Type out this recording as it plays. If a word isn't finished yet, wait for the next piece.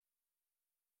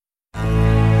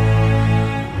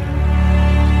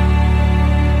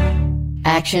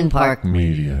Action Park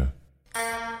Media.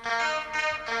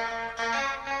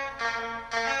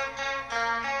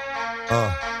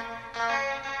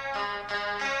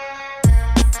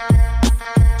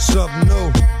 Something new.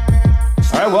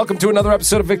 All right, welcome to another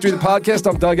episode of Victory the Podcast.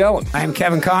 I'm Doug Ellen. I am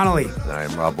Kevin Connolly. And I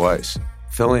am Rob Weiss,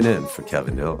 filling in for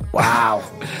Kevin Dillon. Wow.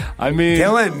 I mean...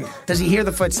 Dylan, does he hear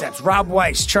the footsteps? Rob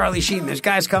Weiss, Charlie Sheen, there's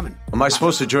guys coming. Am I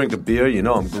supposed to drink a beer? You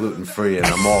know I'm gluten-free and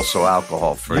I'm also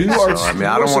alcohol-free. You are, so, I mean,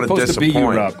 I don't want to supposed to be you,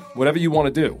 disappoint. Rob. Whatever you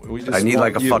want to do. We just I need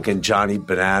want like a you. fucking Johnny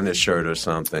Banana shirt or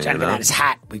something. Johnny you know? Banana's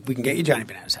hat. We can get you Johnny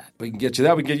Banana's hat. We can get you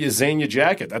that. We can get you a Zania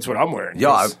jacket. That's what I'm wearing.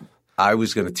 Yo, I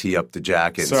was going to tee up the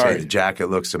jacket and Sorry. say the jacket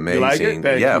looks amazing. like it?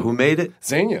 Thank yeah, you. Who made it?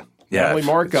 Zania. Yeah, Natalie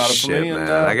Mark got it for shit, me. Man. And,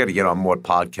 I got to get on more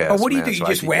podcasts. Oh, what do you man, do? You so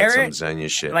just I can wear get it? Some Xenia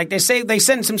shit. Like they say, they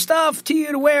send some stuff to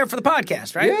you to wear for the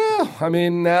podcast, right? Yeah, I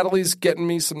mean, Natalie's getting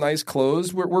me some nice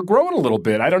clothes. We're growing a little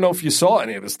bit. I don't know if you saw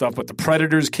any of the stuff, but the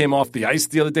Predators came off the ice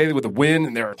the other day with a win,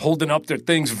 and they're holding up their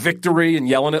things, victory, and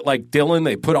yelling it like Dylan.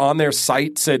 They put on their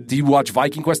site, said, "Do you watch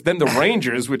Viking Quest?" Then the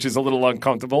Rangers, which is a little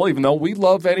uncomfortable, even though we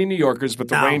love any New Yorkers, but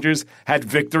the No. Rangers had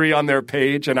victory on their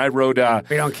page, and I wrote,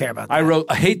 We don't care about that. I wrote,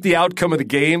 I hate the outcome of the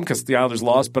game because the Islanders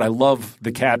lost, but I love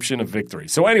the caption of victory.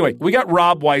 So anyway, we got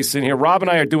Rob Weiss in here. Rob and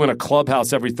I are doing a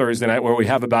clubhouse every Thursday night where we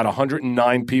have about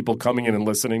 109 people coming in and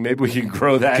listening. Maybe we can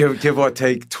grow that. Give or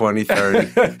take 20,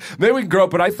 30. Maybe we can grow it,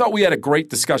 but I thought we had a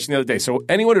great discussion the other day. So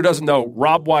anyone who doesn't know,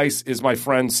 Rob Weiss is my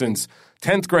friend since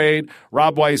 10th grade.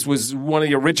 Rob Weiss was one of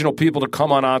the original people to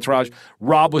come on Entourage.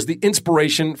 Rob was the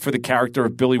inspiration for the character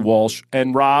of Billy Walsh,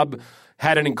 and Rob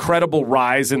had an incredible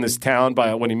rise in this town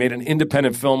when he made an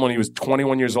independent film when he was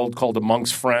 21 years old called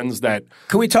Amongst Friends. That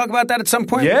Can we talk about that at some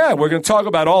point? Yeah, we're going to talk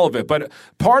about all of it. But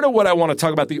part of what I want to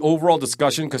talk about, the overall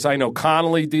discussion, because I know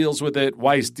Connolly deals with it,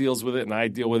 Weiss deals with it, and I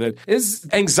deal with it, is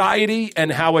anxiety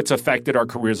and how it's affected our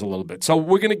careers a little bit. So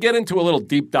we're going to get into a little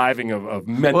deep diving of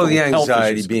mental Well, the health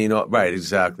anxiety issues. being right,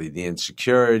 exactly. The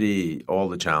insecurity, all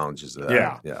the challenges of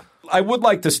that. Yeah. I would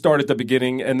like to start at the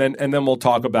beginning, and then we'll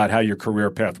talk about how your career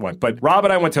path went. But Rob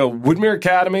and I went to Woodmere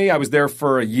Academy. I was there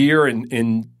for a year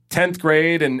in 10th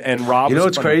grade, and Rob You know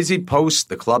was what's crazy? Post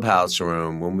the clubhouse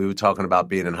room, when we were talking about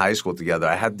being in high school together,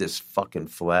 I had this fucking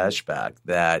flashback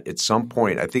that at some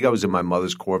point, I think I was in my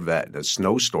mother's Corvette and a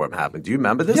snowstorm happened. Do you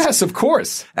remember this? Yes, of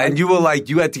course. And you were like,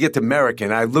 you had to get to Merrick,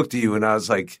 and I looked at you and I was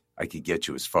like, I could get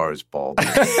you as far as Baldwin.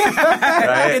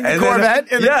 Right? In the And then-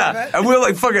 Corvette? In the yeah. Corvette? And we were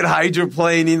like fucking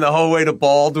hydroplaning the whole way to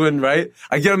Baldwin, right?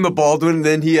 I get him to Baldwin, and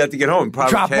then he had to get home.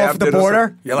 Probably Drop him off at the cabbed it or border?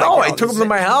 something. You're like, No, yo, I took this him is to it.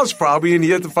 my house probably, and he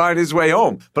had to find his way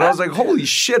home. But I was like, holy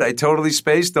shit, I totally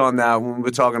spaced on that when we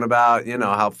were talking about,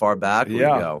 how far back we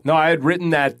go. No, I had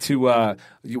written that to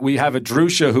we have a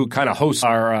Drusha who kind of hosts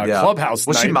our clubhouse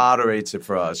Well, night. she moderates it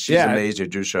for us. She's amazing,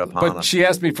 Drusha Apana. But she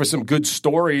asked me for some good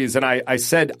stories, and I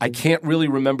said I can't really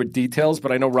remember details,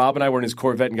 but I know Rob and I were in his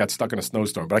Corvette and got stuck in a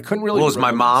snowstorm. But I couldn't really. Well, it was my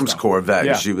remember mom's stuff. Corvette.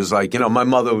 Yeah. And she was like, my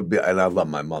mother would be, and I love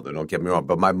my mother, don't get me wrong,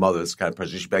 but my mother's the kind of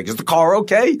person, she'd be like, is the car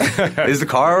okay? Is the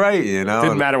car all right?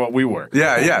 Didn't matter what we were.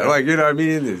 Yeah, like, you know what I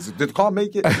mean? Did the car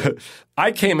make it?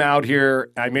 I came out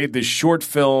here, I made this short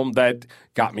film that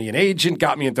got me an agent,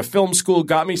 got me into film school,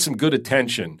 got me some good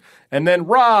attention. And then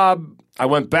Rob, I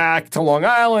went back to Long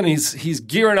Island. He's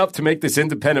gearing up to make this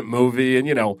independent movie, and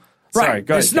sorry,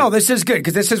 go ahead. This is good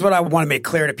because this is what I want to make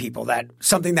clear to people, that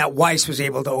something that Weiss was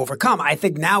able to overcome. I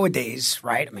think nowadays,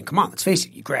 right? I mean, come on, let's face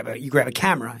it. You grab a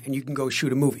camera and you can go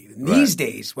shoot a movie. These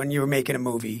days, when you were making a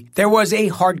movie, there was a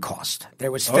hard cost.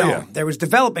 There was film. There was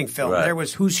developing film. Right. There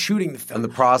was who's shooting the film. And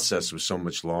the process was so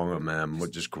much longer, man. We're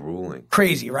just grueling.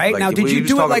 Crazy, right? Like, now, did we you was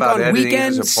do it talking like about on editing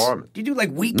his weekends? apartment. Did you do like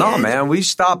weekends? No, man, we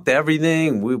stopped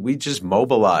everything. We just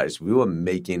mobilized. We were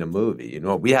making a movie.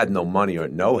 We had no money or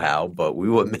know-how, but we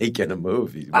were making a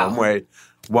movie one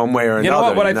way or another. You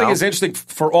know what I think is interesting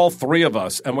for all three of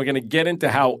us, and we're going to get into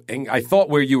how I thought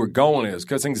where you were going is,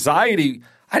 because anxiety,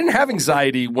 I didn't have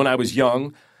anxiety when I was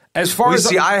young. As far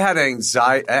as I had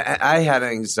anxiety. I had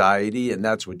anxiety, and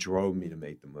that's what drove me to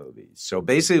make the movie. So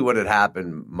basically, what had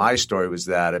happened, my story was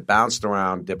that it bounced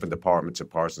around different departments at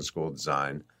Parsons School of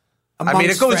Design. It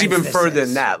goes Friends, even this further is.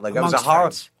 than that. Like I was a Amongst horror.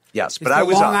 Friends. Yes, It's but the I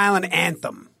was Long Island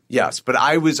anthem. Yes, but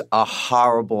I was a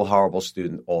horrible, horrible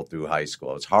student all through high school.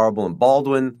 I was horrible in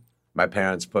Baldwin. My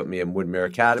parents put me in Woodmere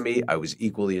Academy. I was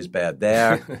equally as bad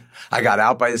there. I got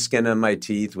out by the skin of my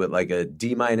teeth with like a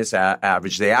D-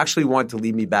 average. They actually wanted to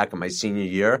leave me back in my senior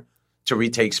year to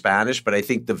retake Spanish, but I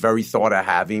think the very thought of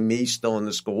having me still in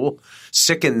the school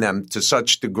sickened them to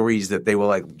such degrees that they were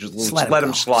like, just let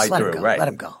him slide through. Right. Let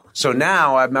him go. So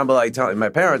now I remember like telling my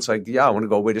parents, like, yeah, I want to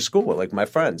go away to school with like my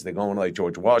friends. They're going to like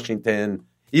George Washington.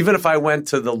 Even if I went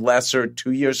to the lesser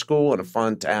 2-year school in a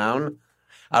fun town,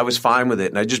 I was fine with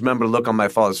it. And I just remember the look on my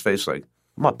father's face like,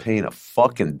 I'm not paying a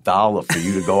fucking dollar for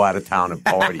you to go out of town and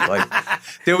party. Like,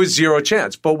 there was zero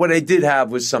chance. But what I did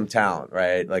have was some talent,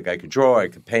 right? Like, I could draw, I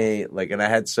could paint, like, and I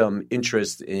had some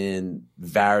interest in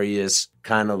various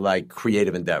kind of like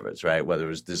creative endeavors, right? Whether it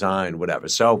was design, whatever.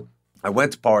 So I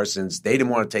went to Parsons. They didn't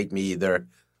want to take me either,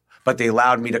 but they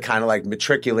allowed me to kind of like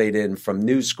matriculate in from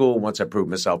new school once I proved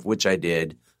myself, which I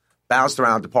did. Bounced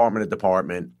around department to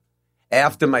department.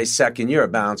 After my second year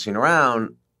of bouncing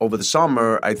around, over the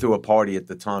summer, I threw a party at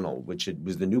the Tunnel, which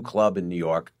was the new club in New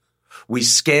York. We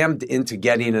scammed into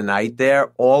getting a night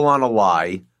there, all on a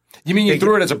lie. You mean you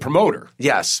threw it as a promoter?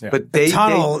 Yes, Yeah. but they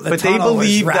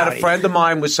believed that a friend of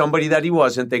mine was somebody that he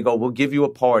wasn't. They go, we'll give you a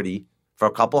party for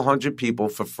a couple hundred people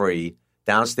for free,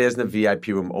 downstairs in the VIP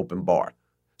room, open bar.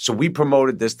 So we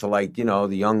promoted this to like, you know,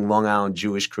 the young Long Island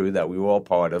Jewish crew that we were all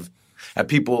part of. And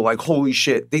people were like, holy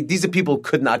shit. These are people who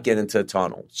could not get into the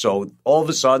Tunnel. So all of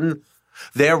a sudden,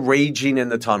 they're raging in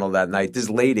the Tunnel that night. This is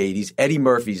late 80s. Eddie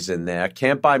Murphy's in there.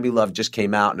 Can't Buy Me Love just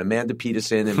came out. And Amanda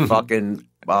Peterson and fucking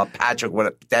Patrick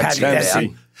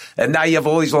Dempsey. And now you have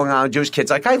all these Long Island Jewish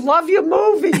kids like, I love your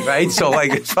movie, right? So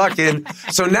like it's fucking –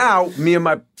 so now me and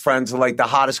my friends are like the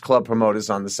hottest club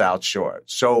promoters on the South Shore.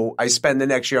 So I spend the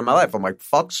next year of my life. I'm like,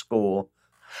 fuck school.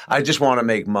 I just want to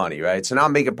make money, right? So now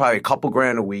I'm making probably a couple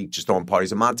grand a week just throwing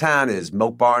parties in Montana's,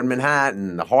 Milk Bar in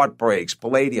Manhattan, Heartbreaks,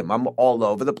 Palladium. I'm all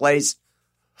over the place.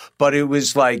 But it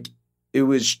was like, it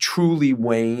was truly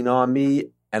weighing on me.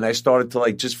 And I started to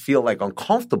like just feel like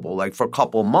uncomfortable. Like for a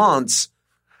couple months,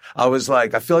 I was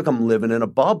like, I feel like I'm living in a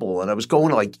bubble. And I was going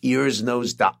to like ears,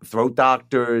 nose, throat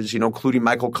doctors, you know, including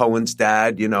Michael Cohen's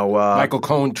dad, you know. Michael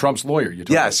Cohen, Trump's lawyer.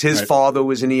 Yes, his father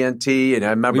was an ENT. And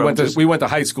I remember we went to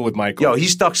high school with Michael. Yo, he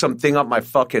stuck something up my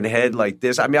fucking head like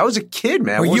this. I mean, I was a kid,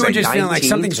 man. Well, you were like just 19, feeling like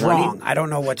something's 20? wrong. I don't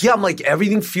know what's wrong. I'm like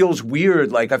everything feels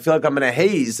weird. Like I feel like I'm in a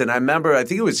haze. And I remember, I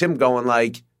think it was him going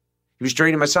like, he was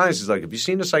draining my sinuses. Like, have you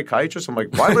seen a psychiatrist? I'm like,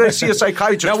 why would I see a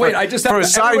psychiatrist? Now wait, I just have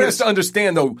everyone has to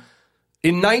understand though.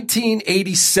 In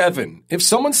 1987, if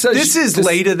someone says this is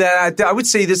later than I would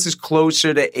say this is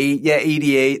closer to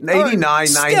 88, 89,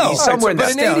 90, somewhere in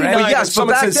that. But yes, but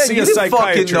back then you didn't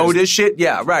fucking know this shit.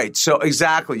 Yeah, right. So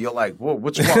exactly, you're like, whoa,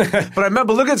 what's wrong? But I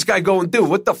remember looking at this guy going, dude,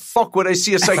 what the fuck would I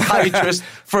see a psychiatrist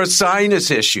for a sinus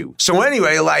issue? So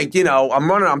anyway, like, you know,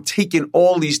 I'm taking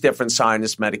all these different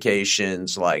sinus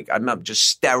medications, like I'm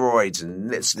just steroids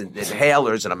and this and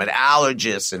inhalers, and I'm an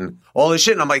allergist and all this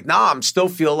shit. And I'm like, nah, I'm still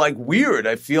feel like weird.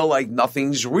 I feel like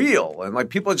nothing's real. And like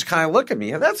people just kind of look at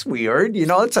me, and that's weird. You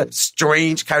know, it's a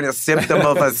strange kind of symptom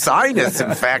of a sinus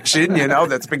infection, you know,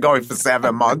 that's been going for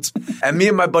 7 months. And me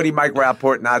and my buddy Mike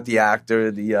Rapport, not the actor,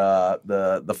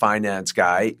 the finance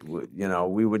guy, you know,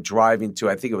 we were driving to,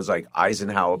 I think it was like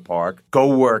Eisenhower Park,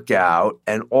 go work out.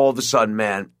 And all of a sudden,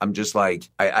 man, I'm just like,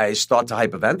 I start to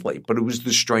hyperventilate. But it was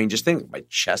the strangest thing. My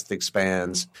chest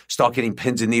expands, start getting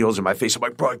pins and needles in my face. I'm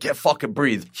like, bro, I can't fucking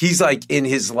breathe. He's like in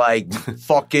his like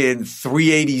fucking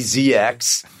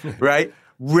 380ZX, right?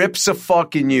 Rips a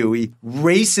fucking Huey,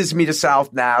 races me to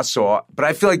South Nassau, but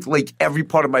I feel like every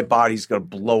part of my body's going to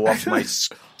blow up my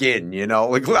skin, you know?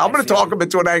 Like, I'm going to talk him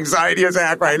into an anxiety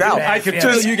attack right now. I could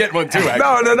tell you get one too,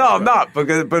 actually. No, I'm not, but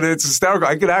it's hysterical.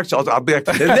 I could actually, I'll be like,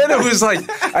 and then it was like,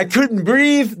 I couldn't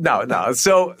breathe. No.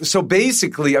 So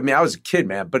basically, I mean, I was a kid,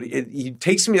 man, but he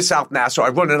takes me to South Nassau. I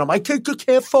run in, I'm like, I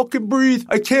can't fucking breathe.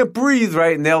 I can't breathe,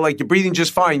 right? And they're like, you're breathing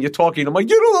just fine. You're talking. I'm like,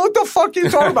 you don't know what the fuck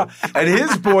you're talking about. And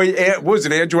his boy, what was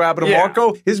it, Andrew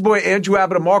Abitamarco? Yeah. His boy, Andrew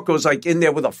Abitamarco, is like in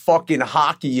there with a fucking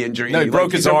hocky injury. No, he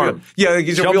broke his arm.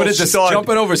 He's a real stud.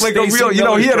 Jumping over like a real, you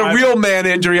know, he had a real man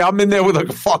injury. I'm in there with like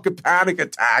a fucking panic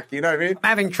attack. You know what I mean? I'm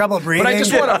having trouble breathing. But I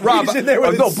just want to, Rob.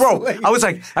 No, bro. I was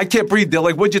like, I can't breathe. They're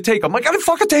like, what'd you take? I'm like, I didn't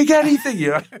fucking take anything. You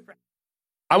know?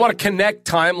 I want to connect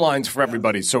timelines for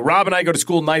everybody. So Rob and I go to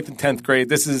school 9th and 10th grade.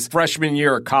 This is freshman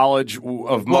year of college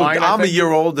of mine. Look, I'm a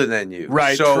year older than you.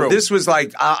 Right, so true. This is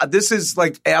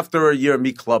like after a year of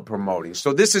me club promoting.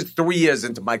 So this is 3 years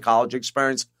into my college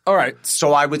experience. All right.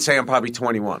 So I would say I'm probably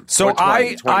 21. So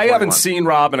 20, I haven't seen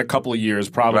Rob in a couple of years,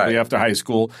 probably after high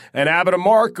school. And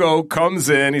Abitamarco comes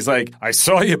in. He's like, I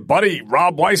saw your buddy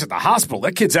Rob Weiss at the hospital.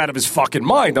 That kid's out of his fucking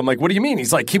mind. I'm like, what do you mean?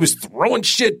 He's like, he was throwing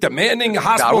shit, demanding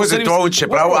hospital. I wasn't throwing shit,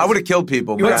 but I would have killed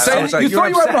people. You thought you were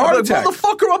having a heart attack.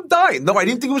 Motherfucker, I'm dying. No, I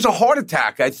didn't think it was a heart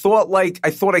attack. I thought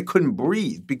I couldn't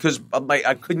breathe because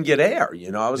I couldn't get air.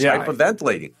 You know, I was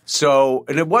hyperventilating. So,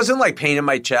 and it wasn't like pain in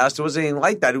my chest. It wasn't anything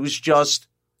like that. It was just,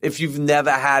 if you've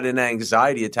never had an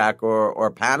anxiety attack or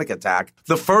a panic attack,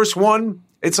 the first one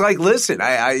It's like, listen,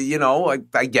 I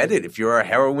get it. If you're a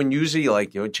heroin user, you're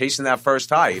like, chasing that first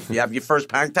high. If you have your first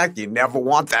panic attack, you never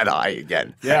want that high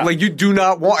again. Yeah. Like, you do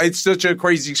not want, it's such a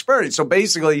crazy experience. So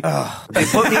basically, they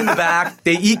put me in the back,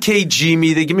 they EKG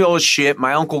me, they give me all this shit.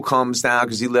 My uncle comes down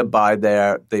because he lived by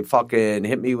there. They fucking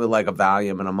hit me with like a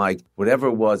Valium, and I'm like, whatever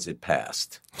it was, it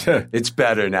passed. It's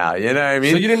better now. You know what I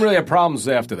mean? So you didn't really have problems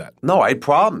after that? No, I had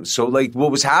problems. So like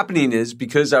what was happening is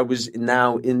because I was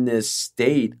now in this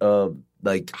state of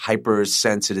like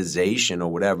hypersensitization or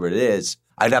whatever it is,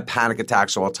 I'd have panic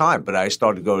attacks all the time. But I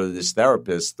started to go to this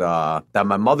therapist that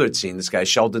my mother had seen, this guy,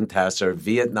 Sheldon Tesser,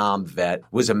 Vietnam vet,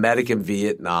 was a medic in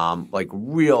Vietnam, like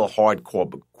real hardcore,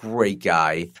 but great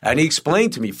guy. And he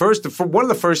explained to me, one of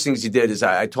the first things he did is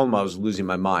I told him I was losing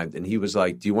my mind. And he was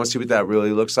like, do you want to see what that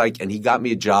really looks like? And he got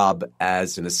me a job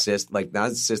as an not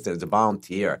assistant, as a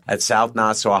volunteer at South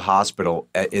Nassau Hospital.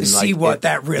 See what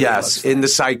that really looks like. In the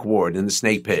psych ward, in the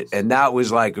snake pit. And that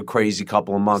was like a crazy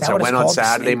couple of months. I went on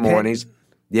Saturday mornings.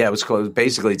 Yeah, it was closed.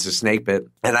 Basically, it's a snake pit.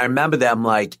 And I remember them,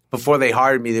 like, before they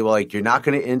hired me, they were like, you're not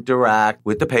going to interact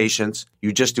with the patients.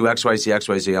 You just do X, Y, Z, X,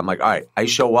 Y, Z. I'm like, all right. I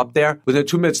show up there. Within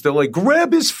 2 minutes, they're like,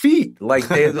 grab his feet. Like,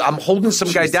 I'm holding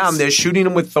some guy down. They're shooting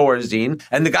him with Thorazine.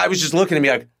 And the guy was just looking at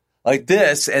me like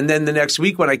this. And then the next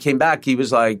week when I came back, he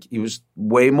was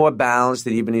way more balanced.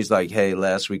 And even he's like, hey,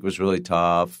 last week was really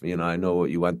tough. I know what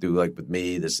you went through, like, with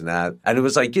me, this and that. And it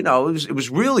was like, it was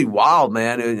really wild,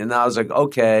 man. And I was like,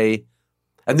 okay.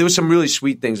 And there was some really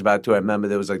sweet things about it, too. I remember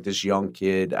there was like this young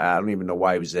kid. I don't even know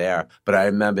why he was there. But I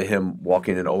remember him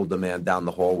walking an older man down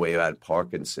the hallway who had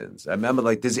Parkinson's. I remember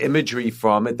like there's imagery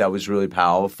from it that was really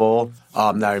powerful.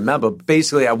 Now I remember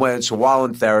basically so while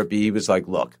in therapy, he was like,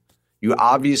 look, you're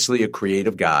obviously a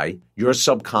creative guy. Your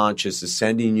subconscious is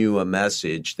sending you a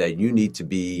message that you need to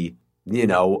be,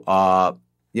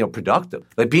 productive.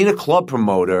 Like being a club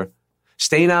promoter,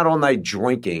 staying out all night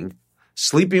drinking,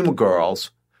 sleeping with girls.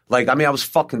 Like, I mean, I was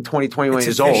fucking 21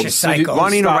 years old,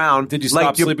 running around. Did you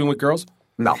stop sleeping with girls?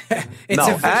 No. And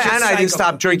I didn't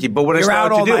stop drinking. But what I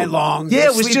started to do. You're out all night long. Yeah,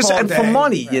 it was just, and for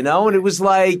money, and it was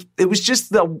like, it was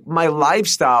just my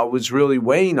lifestyle was really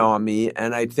weighing on me.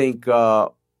 And I think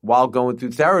while going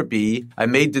through therapy, I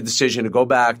made the decision to go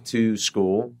back to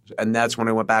school. And that's when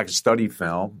I went back to study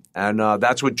film. And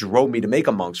that's what drove me to make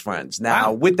Amongst Friends.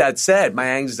 Now, with that said, my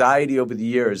anxiety over the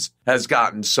years has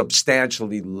gotten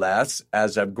substantially less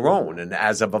as I've grown and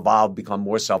as I've evolved, become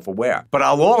more self-aware. But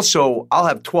I'll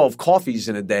have 12 coffees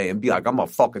in a day and be like, I'm going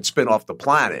to fucking spin off the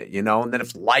planet, And then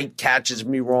if light catches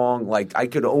me wrong, like I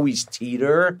could always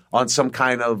teeter on some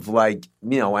kind of like,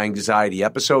 anxiety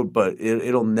episode, but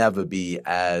it'll never be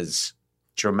as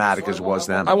dramatic as it was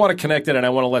then. I want to connect it, and I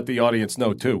want to let the audience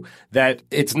know too that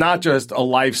it's not just a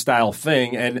lifestyle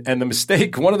thing. And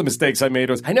one of the mistakes I made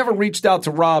was I never reached out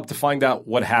to Rob to find out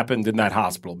what happened in that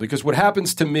hospital, because what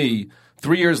happens to me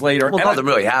 3 years later, nothing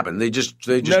really happened. They just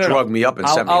drugged me up and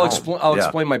sent me home. I'll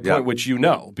explain my point, which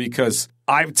because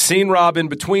I've seen Rob in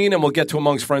between, and we'll get to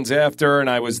Amongst Friends after, and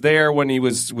I was there when he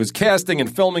was casting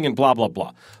and filming and blah blah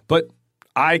blah. But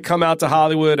I come out to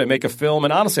Hollywood, I make a film,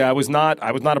 and honestly, I was not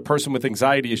a person with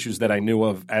anxiety issues that I knew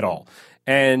of at all.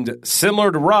 And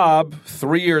similar to Rob,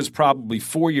 3 years, probably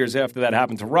 4 years after that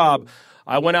happened to Rob,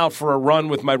 I went out for a run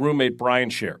with my roommate Brian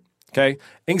Scher. Okay,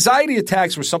 anxiety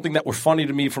attacks were something that were funny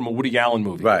to me from a Woody Allen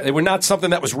movie. Right. They were not something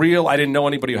that was real. I didn't know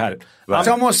anybody who had it. Right. It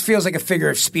almost feels like a figure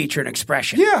of speech or an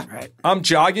expression. Yeah, right. I'm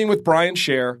jogging with Brian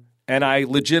Scher, and I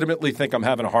legitimately think I'm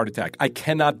having a heart attack. I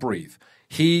cannot breathe.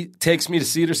 He takes me to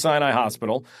Cedars-Sinai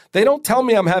Hospital. They don't tell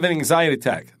me I'm having an anxiety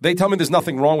attack. They tell me there's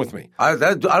nothing wrong with me. I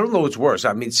don't know what's worse.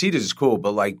 I mean, Cedars is cool,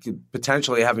 but like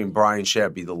potentially having Brian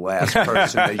Scher be the last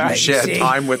person that you share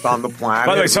time with on the planet.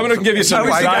 By the way, someone can give you some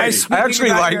anxiety. I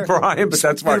actually like Brian, but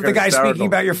that's fucking the guy hysterical. speaking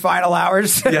about your final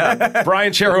hours. Yeah,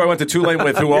 Brian Scher, who I went to Tulane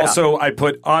with, who also I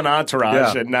put on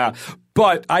Entourage. Yeah. And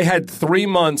but I had 3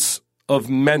 months of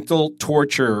mental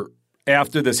torture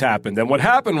after this happened. And what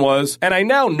happened was, and I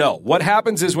now know, what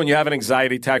happens is when you have an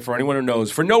anxiety attack, for anyone who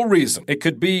knows, for no reason. It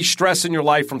could be stress in your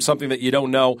life from something that you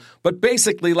don't know. But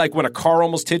basically, like when a car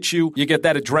almost hits you, you get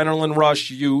that adrenaline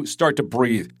rush, you start to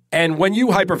breathe. And when you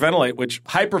hyperventilate, which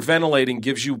hyperventilating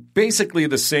gives you basically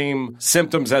the same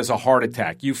symptoms as a heart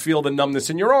attack. You feel the numbness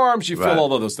in your arms, you feel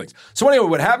all of those things. So anyway,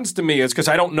 what happens to me is, because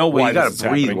I don't know why this is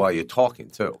happening. You got to breathe while you're talking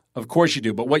too. Of course you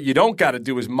do. But what you don't got to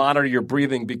do is monitor your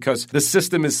breathing, because the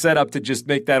system is set up to just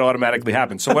make that automatically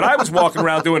happen. So what I was walking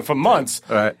around doing for months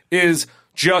is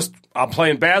just, I'm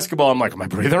playing basketball. I'm like, am I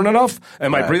breathing enough?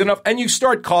 Am I breathing enough? And you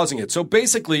start causing it. So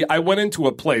basically, I went into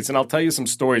a place, and I'll tell you some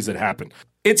stories that happened.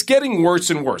 It's getting worse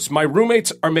and worse. My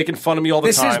roommates are making fun of me all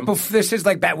the time. This is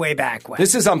like way back when.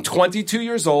 I'm 22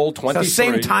 years old, 23. So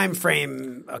same time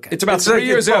frame. Okay. It's about 3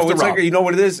 years after Rob. You know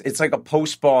what it is? It's like a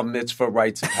post-bar mitzvah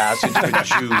rites of passage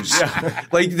for Jews. Yeah.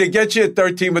 Like, they get you at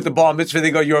 13 with the bar mitzvah,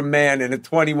 they go, you're a man, and at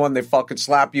 21, they fucking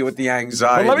slap you with the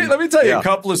anxiety. Well, let me tell you a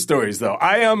couple of stories, though.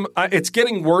 It's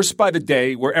getting worse by the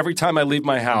day, where every time I leave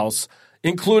my house,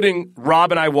 including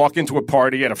Rob and I walk into a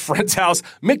party at a friend's house.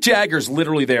 Mick Jagger's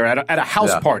literally there at a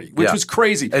house party, which was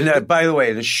crazy. And by the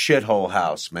way, in a shithole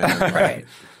house, man. Right.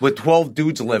 With 12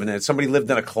 dudes living in it. Somebody lived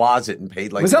in a closet and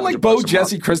paid like... Was that like Bo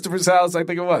Jesse Christopher's house? I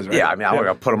think it was, right? Yeah, I mean, I'm not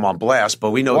going to put him on blast,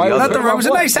 but we know the other... It was a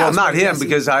nice house. Well, not him,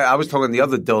 because I was talking the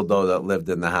other dildo that lived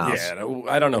in the house. Yeah,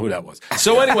 I don't know who that was.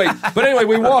 So anyway,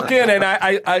 we walk in, and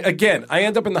I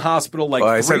end up in the hospital like...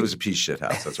 I said it was a piece of shit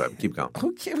house. That's right. Keep going.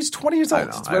 It was 20 years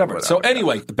old. Whatever. So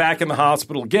anyway, back in the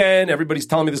hospital again. Everybody's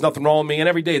telling me there's nothing wrong with me, and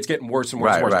every day it's getting worse and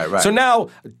worse and worse. Right. So now,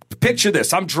 picture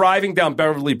this. I'm driving down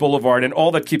Beverly Boulevard, and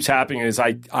all that keeps happening is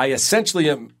I essentially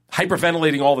am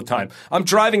hyperventilating all the time. I'm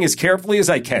driving as carefully as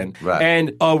I can,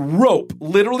 and a rope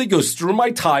literally goes through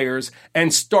my tires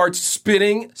and starts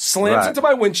spinning, slams into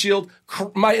my windshield.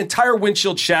 My entire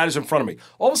windshield shatters in front of me.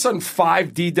 All of a sudden,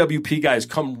 5 DWP guys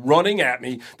come running at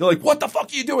me. They're like, what the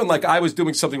fuck are you doing? Like I was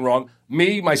doing something wrong.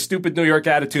 Me, my stupid New York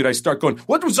attitude, I start going,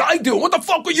 what was I doing? What the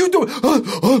fuck were you doing?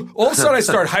 All of a sudden, I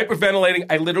start hyperventilating.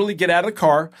 I literally get out of the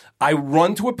car. I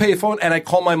run to a payphone, and I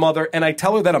call my mother, and I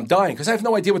tell her that I'm dying because I have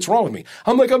no idea what's wrong with me.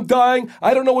 I'm like, I'm dying.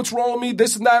 I don't know what's wrong with me.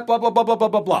 This and that, blah, blah, blah, blah, blah,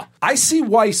 blah, blah. I see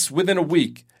Weiss within a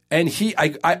week. And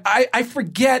I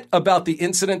forget about the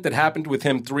incident that happened with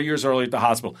him 3 years earlier at the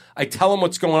hospital. I tell him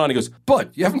what's going on. He goes,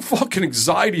 Bud, you having fucking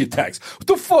anxiety attacks. What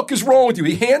the fuck is wrong with you?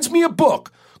 He hands me a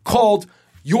book called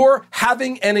You're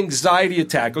Having an Anxiety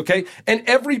Attack, okay? And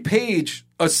every page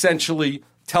essentially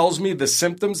tells me the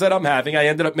symptoms that I'm having. I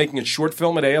ended up making a short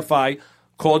film at AFI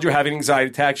called You're Having an Anxiety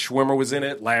Attack. Schwimmer was in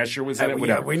it. Lasher was in it.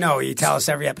 Whatever. We know. You tell us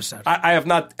every episode. I have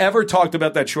not ever talked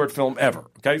about that short film ever.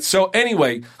 Okay, so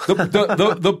anyway,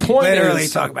 the point literally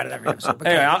is... talk about it every episode.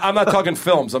 Anyway, I'm not talking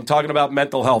films. I'm talking about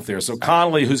mental health here. So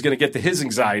Connolly, who's going to get to his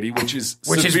anxiety, which is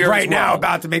right now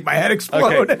about to make my head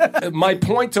explode. Okay. My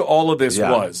point to all of this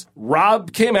was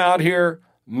Rob came out here,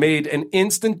 made an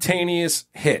instantaneous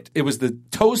hit. It was the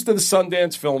toast of the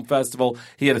Sundance Film Festival.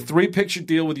 He had a 3-picture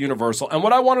deal with Universal. And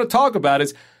what I want to talk about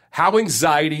is how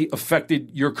anxiety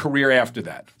affected your career after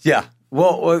that. Yeah.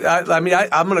 Well, I'm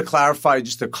going to clarify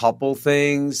just a couple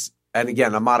things. And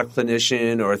again, I'm not a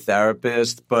clinician or a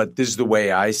therapist, but this is the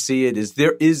way I see it, is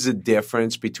there is a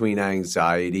difference between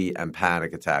anxiety and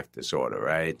panic attack disorder,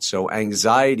 right? So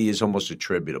anxiety is almost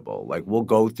attributable. Like, we'll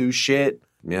go through shit.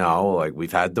 You know, like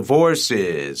we've had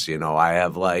divorces, I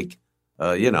have like,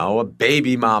 a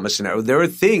baby mama scenario. There are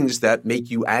things that make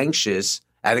you anxious,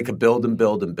 and it can build and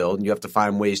build and build, and you have to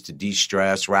find ways to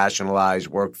de-stress, rationalize,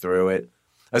 work through it.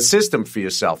 A system for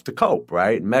yourself to cope,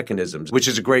 right? Mechanisms, which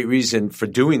is a great reason for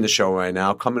doing the show right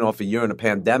now, coming off a year in a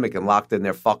pandemic and locked in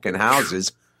their fucking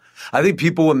houses. I think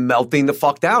people are melting the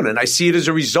fuck down, and I see it as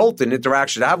a result in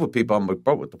interaction I have with people. I'm like,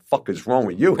 bro, what the fuck is wrong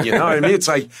with you? You know what I mean? It's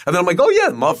like, and then I'm like, oh yeah,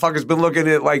 the motherfucker's been looking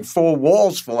at like 4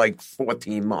 walls for like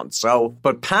 14 months. So,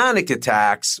 but panic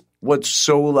attacks, what's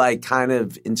so like kind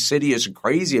of insidious and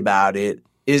crazy about it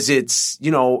is it's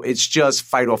just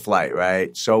fight or flight,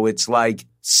 right? So it's like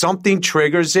something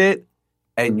triggers it,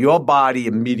 and your body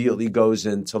immediately goes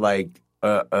into like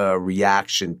a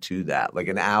reaction to that, like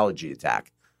an allergy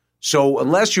attack. So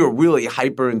unless you're really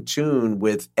hyper in tune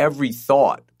with every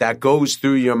thought that goes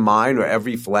through your mind or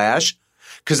every flash,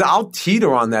 because I'll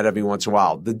teeter on that every once in a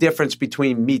while. The difference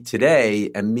between me today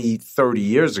and me 30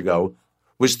 years ago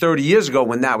was 30 years ago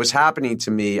when that was happening to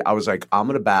me, I was like, I'm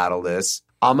going to battle this.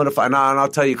 I'm going to find out, and I'll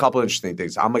tell you a couple of interesting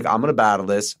things. I'm like, I'm going to battle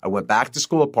this. I went back to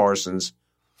school at Parsons.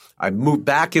 I moved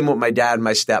back in with my dad and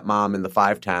my stepmom in the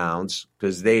 5 towns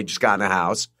because they had just gotten a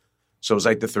house. So it was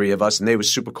like the 3 of us, and they were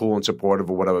super cool and supportive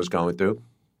of what I was going through.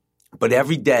 But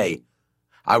every day,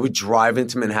 I would drive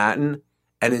into Manhattan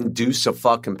and induce a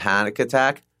fucking panic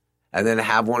attack and then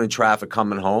have one in traffic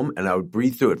coming home, and I would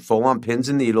breathe through it full on pins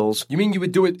and needles. You mean you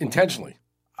would do it intentionally?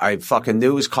 I fucking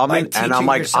knew it was coming, and I'm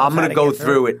like, I'm going to go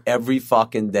through it every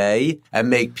fucking day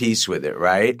and make peace with it,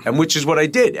 right? And which is what I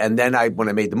did. And then when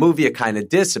I made the movie, it kind of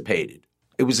dissipated.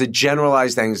 It was a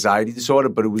generalized anxiety disorder,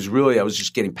 but it was really, I was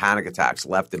just getting panic attacks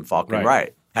left and fucking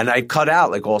right. And I cut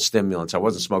out like all stimulants. I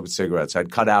wasn't smoking cigarettes.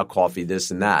 I'd cut out coffee, this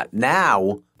and that.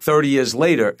 Now, 30 years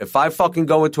later, if I fucking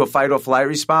go into a fight or flight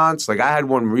response, like I had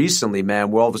one recently, man,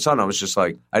 where all of a sudden I was just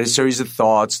like, I had a series of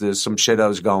thoughts. There's some shit I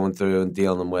was going through and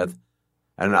dealing with.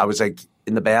 And I was like,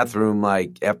 in the bathroom,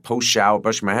 like, post-shower,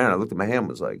 brushing my hair, and I looked at my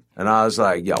hand, and I was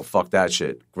like, yo, fuck that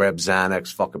shit. Grab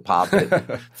Xanax, fucking pop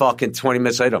it. Fucking 20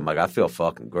 minutes later, I'm like, I feel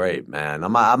fucking great, man.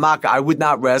 I would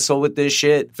not wrestle with this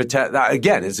shit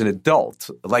again, as an adult.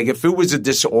 Like, if it was a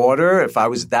disorder, if I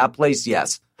was at that place,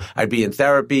 yes. I'd be in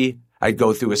therapy. I'd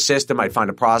go through a system. I'd find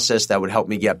a process that would help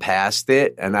me get past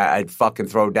it, and I'd fucking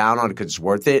throw down on it because it's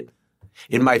worth it.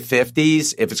 In my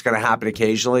 50s, if it's going to happen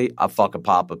occasionally, I'll fucking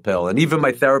pop a pill. And even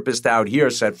my therapist out here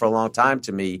said for a long time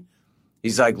to me,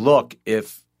 he's like, look,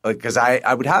 because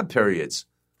I would have periods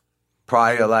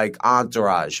prior, like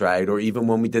Entourage, right? Or even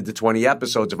when we did the 20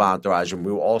 episodes of Entourage and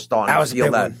we were all starting to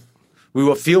feel that. We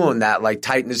were feeling that, like,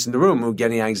 tightness in the room. We were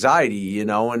getting anxiety, you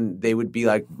know, and they would be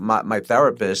like, my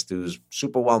therapist, who's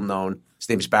super well-known, his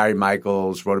name's Barry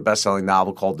Michaels, wrote a best-selling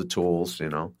novel called The Tools, you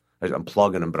know. I'm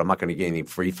plugging him, but I'm not going to get anything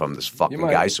free from this fucking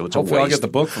guy, so it's a waste. I'll get the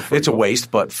book for free. It's a waste,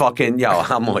 but fucking, yo,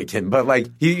 I'm like him. But, like,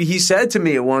 he said to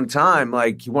me at one time,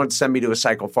 like, he wanted to send me to a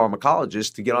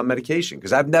psychopharmacologist to get on medication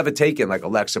because I've never taken, like,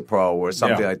 Lexapro or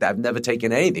something like that. I've never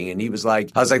taken anything. And he was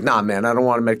like, I was like, nah, man, I don't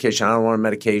want a medication. I don't want a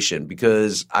medication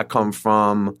because I come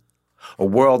from a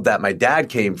world that my dad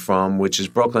came from, which is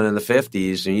Brooklyn in the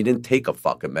 50s, and you didn't take a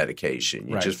fucking medication.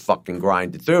 You just fucking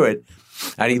grinded through it.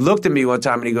 And he looked at me one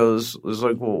time and he goes,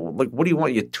 well, like, what do you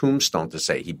want your tombstone to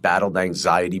say? He battled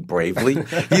anxiety bravely.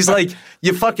 He's like,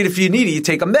 you fucking, if you need it, you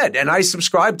take a med. And I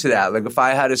subscribe to that. Like, if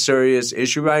I had a serious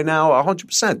issue right now,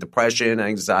 100% depression,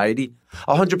 anxiety,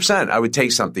 100% I would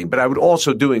take something. But I would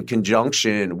also do in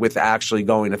conjunction with actually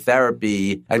going to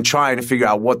therapy and trying to figure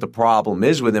out what the problem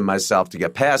is within myself to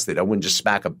get past it. I wouldn't just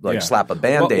slap a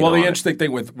Band-Aid on Well, the it. interesting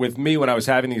thing with me when I was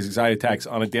having these anxiety attacks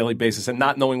on a daily basis and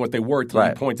not knowing what they were until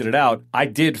you pointed it out, I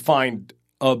did find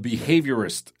a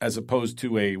behaviorist as opposed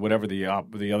to a whatever the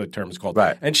other term is called.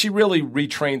 Right. And she really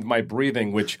retrained my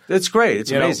breathing, which it's great. It's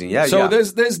amazing. Yeah. So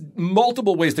there's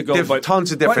multiple ways to go, but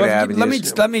tons of different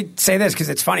avenues. Let me say this because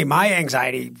it's funny. My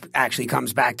anxiety actually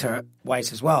comes back to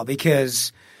Weiss as well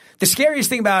because the scariest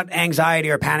thing about anxiety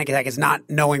or panic attack is not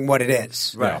knowing what it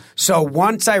is. Right. So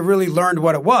once I really learned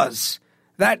what it was,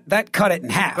 that cut it in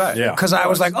half. Right. Yeah. Because I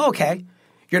was like, oh, okay.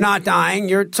 You're not dying.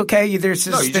 It's okay. You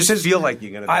just feel like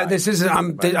you're going to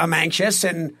die. I'm anxious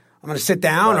and I'm going to sit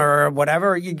down or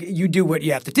whatever. You do what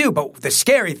you have to do. But the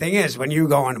scary thing is when you're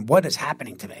going, what is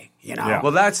happening to me? You know? Yeah.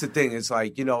 Well, that's the thing. It's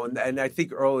like, you know, and I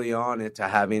think early on into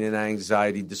having an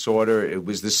anxiety disorder, it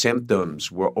was the symptoms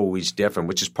were always different,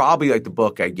 which is probably like the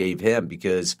book I gave him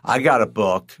because I got a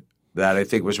book that I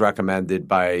think was recommended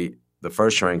by the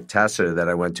first rank Tessa that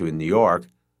I went to in New York.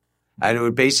 And it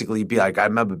would basically be like, I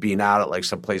remember being out at like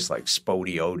some place like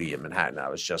Spodioti in Manhattan. I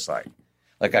was just like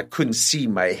I couldn't see.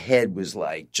 My head was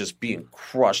like just being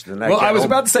crushed. And I was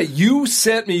about to say, you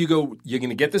sent me, you're going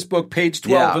to get this book, page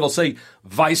 12. It'll say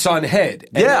Weiss on head.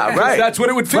 And right. That's what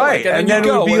it would feel like. And then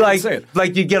it would be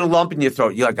like you get a lump in your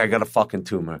throat. You're like, I got a fucking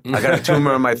tumor. I got a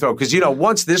tumor in my throat. Because, you know,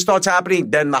 once this starts happening,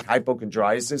 then the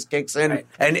hypochondriasis kicks in. Right.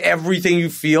 And everything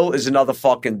you feel is another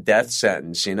fucking death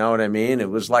sentence. You know what I mean? It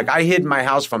was like I hid my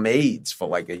house from AIDS for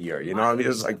like a year. You know what I mean? It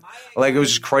was like it was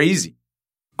just crazy.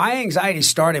 My anxiety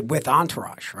started with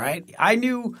Entourage, right? I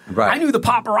knew the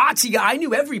paparazzi guy. I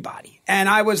knew everybody. And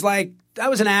I was like, I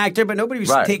was an actor, but nobody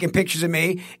was taking pictures of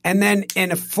me. And then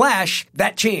in a flash,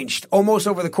 that changed almost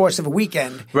over the course of a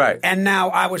weekend. Right. And now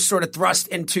I was sort of thrust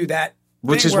into that.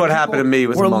 Which is what happened to me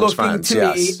with Amongst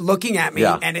Friends. Looking at me,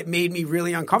 and it made me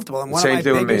really uncomfortable. And one of my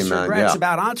biggest regrets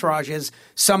about Entourage is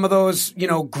some of those, you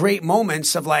know, great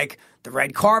moments of like the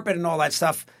red carpet and all that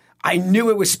stuff. I knew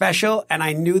it was special, and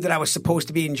I knew that I was supposed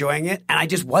to be enjoying it, and I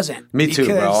just wasn't. Me too,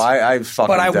 bro. I fucking.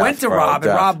 But I went to Rob,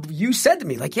 and Rob, you said to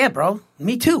me, like, "Yeah, bro,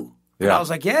 me too." Yeah. And I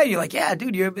was like, "Yeah." You're like, "Yeah,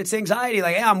 dude, it's anxiety."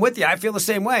 Like, "Yeah, I'm with you. I feel the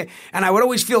same way." And I would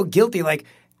always feel guilty, like,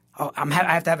 "Oh, I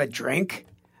have to have a drink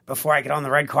before I get on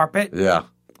the red carpet." Yeah,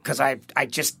 because I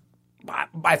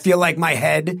feel like my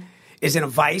head is in a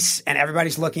vice and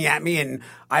everybody's looking at me and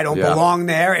I don't belong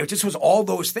there. It just was all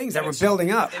those things that were building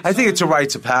up. I think it's a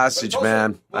rites of passage,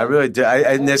 man. I really do.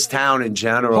 In this town in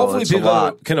general, hopefully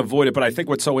people can avoid it. But I think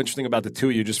what's so interesting about the two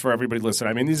of you, just for everybody listening,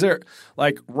 I mean, these are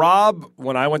like Rob,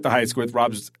 when I went to high school with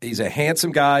Rob, he's a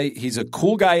handsome guy. He's a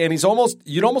cool guy. And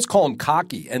you'd almost call him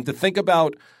cocky. And to think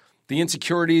about the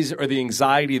insecurities or the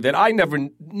anxiety that I never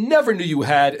knew you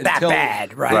had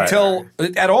until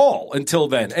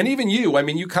then. And even you, I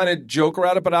mean, you kind of joke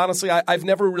around it, but honestly, I've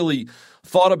never really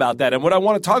thought about that. And what I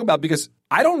want to talk about, because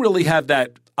I don't really have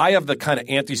that. I have the kind of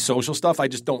antisocial stuff. I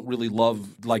just don't really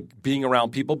love like being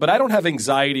around people, but I don't have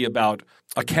anxiety about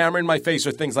a camera in my face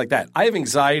or things like that. I have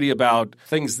anxiety about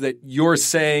things that you're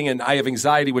saying, and I have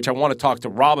anxiety, which I want to talk to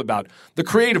Rob about. The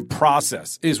creative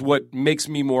process is what makes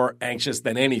me more anxious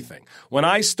than anything. When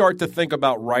I start to think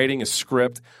about writing a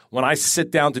script, when I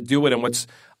sit down to do it, and what's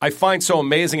I find so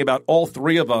amazing about all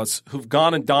three of us who've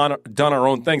gone and done our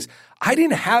own things, I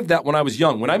didn't have that when I was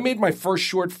young. When I made my first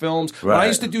short films, when I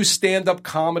used to do stand-up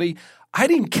comedy, I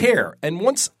didn't care. And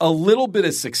once a little bit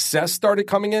of success started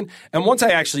coming in, and once I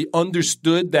actually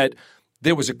understood that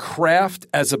there was a craft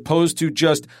as opposed to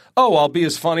just, oh, I'll be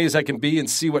as funny as I can be and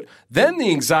see what, then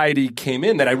the anxiety came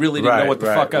in that I really didn't know what the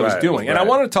fuck I was doing. And I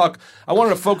wanted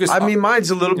to focus. I mean, mine's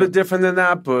a little bit different than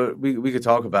that, but we could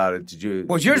talk about it. Did you?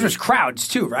 Well, yours was crowds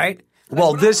too, right?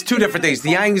 Well, there's two different things.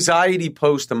 The anxiety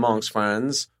post amongst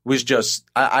friends was just,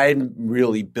 I hadn't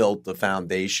really built the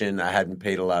foundation. I hadn't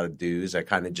paid a lot of dues. I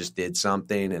kind of just did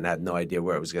something and had no idea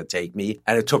where it was going to take me.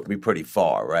 And it took me pretty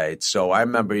far, right? So I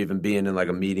remember even being in like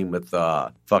a meeting with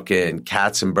fucking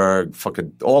Katzenberg,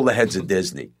 fucking all the heads of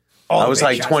Disney. I was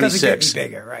like 26.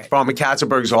 Bigger, right. From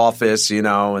Katzenberg's office, you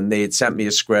know, and they had sent me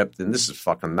a script. And this is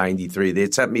fucking 93. They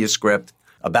had sent me a script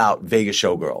about Vegas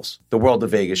showgirls, the world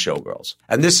of Vegas showgirls.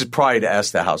 And this is prior to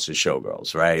Esther House's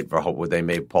Showgirls, right, where they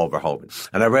made Paul Verhoeven.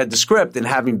 And I read the script, and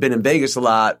having been in Vegas a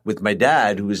lot with my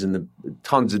dad, who was in the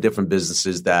tons of different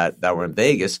businesses that were in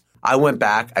Vegas, I went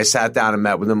back, I sat down and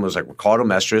met with them. It was like Ricardo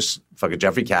Mestris, fucking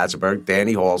Jeffrey Katzenberg,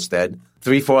 Danny Halstead,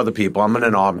 3-4 other people. I'm in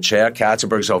an armchair.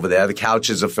 Katzenberg's over there. The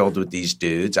couches are filled with these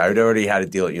dudes. I already had a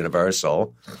deal at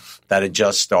Universal that had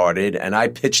just started, and I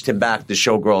pitched him back the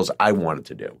showgirls I wanted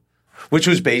to do, which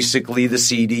was basically the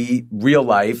seedy real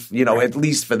life, you know, at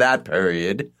least for that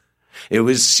period. It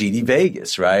was seedy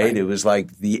Vegas, right? It was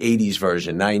like the 80s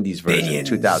version, 90s version, Binions,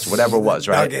 2000, whatever it was,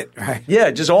 right? Nugget, right? Yeah,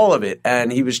 just all of it.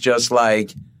 And he was just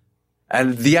like,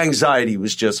 and the anxiety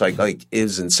was just like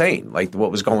is insane. Like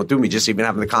what was going through me, just even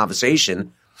having the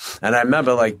conversation. And I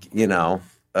remember like, you know,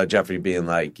 Jeffrey being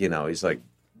like, you know, he's like,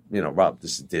 you know, Rob,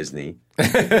 this is Disney.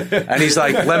 And he's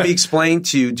like, let me explain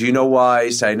to you, do you know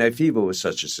why Saturday Night Fever was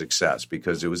such a success?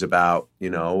 Because it was about, you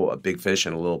know, a big fish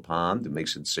in a little pond that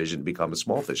makes a decision to become a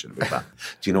small fish in a big pond.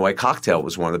 Do you know why Cocktail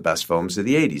was one of the best films of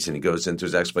the 80s? And he goes into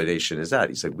his explanation is that.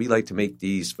 He's like, we like to make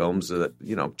these films that,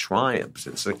 you know, triumphs.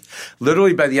 And so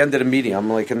literally by the end of the meeting, I'm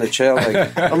like in the chair,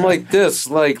 like, I'm like this,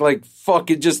 like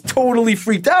fucking just totally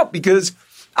freaked out because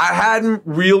I hadn't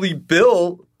really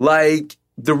built like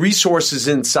the resources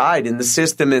inside and the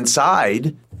system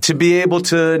inside to be able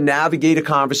to navigate a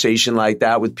conversation like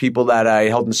that with people that I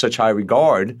held in such high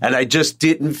regard. And I just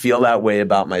didn't feel that way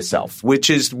about myself, which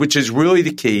is really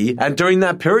the key. And during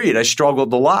that period, I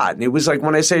struggled a lot. And it was like,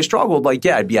 when I say I struggled, like,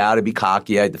 yeah, I'd be out, I'd be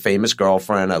cocky. I had the famous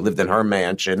girlfriend. I lived in her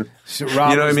mansion. So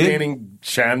Rob, you know what I mean? Dating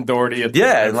Shannon Doherty.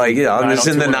 Yeah, and like, you know, this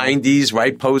in the 90s,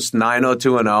 right post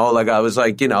 90210. Like, I was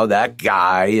like, you know, that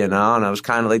guy, you know, and I was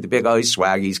kind of like the big, oh, he's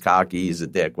swaggy, he's cocky, he's a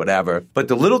dick, whatever. But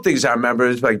the little things I remember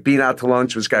is like being out to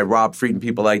lunch with this guy Rob Fried and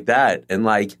people like that. And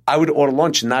like, I would order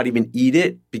lunch and not even eat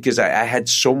it because I had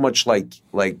so much like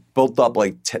built up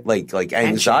like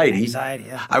anxiety.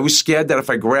 Yeah. I was scared that if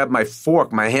I grabbed my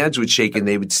fork, my hands would shake and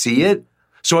they would see it.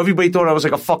 So everybody thought I was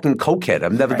like a fucking cokehead.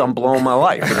 I've never done blow in my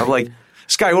life. And I'm like,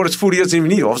 this guy orders food he doesn't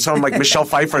even eat. All of a sudden, I'm like Michelle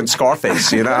Pfeiffer and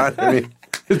Scarface, you know? I mean,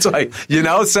 it's like, you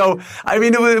know? So, I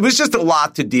mean, it was just a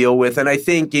lot to deal with. And I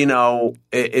think, you know,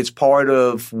 it's part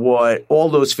of what all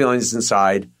those feelings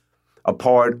inside, a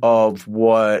part of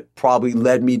what probably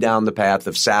led me down the path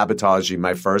of sabotaging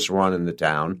my first run in the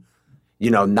town,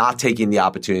 you know, not taking the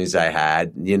opportunities I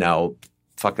had, you know,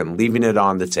 fucking leaving it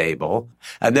on the table.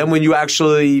 And then when you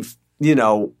actually, you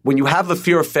know, when you have the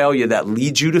fear of failure that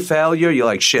leads you to failure, you're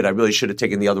like, shit, I really should have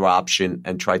taken the other option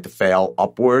and tried to fail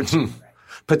upwards,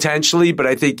 potentially. But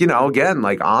I think, you know, again,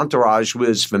 like Entourage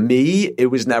was, for me, it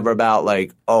was never about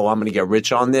like, oh, I'm going to get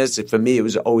rich on this. For me, it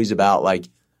was always about like,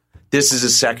 this is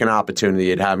a second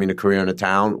opportunity at having a career in a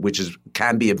town, which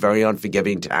can be a very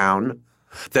unforgiving town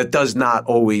that does not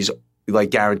always like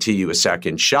guarantee you a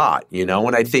second shot, you know?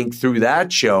 And I think through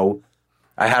that show,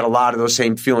 I had a lot of those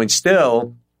same feelings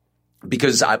still,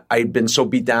 because I'd been so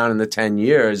beat down in the 10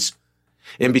 years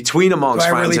in between amongst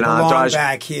friends and Entourage.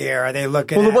 Back here? Are they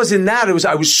looking Well, it wasn't that. It was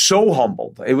I was so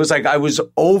humbled. It was like I was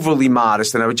overly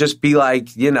modest, and I would just be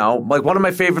like, you know, like one of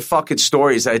my favorite fucking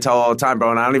stories I tell all the time,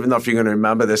 bro, and I don't even know if you're going to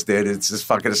remember this, dude. It's just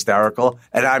fucking hysterical.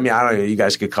 And I mean, I don't know. You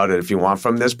guys could cut it if you want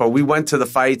from this, but we went to the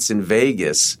fights in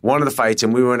Vegas, one of the fights,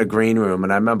 and we were in a green room,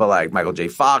 and I remember like Michael J.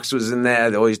 Fox was in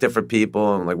there, all these different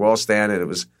people, and like we're all standing. It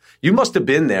was, you must have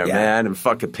been there, man, and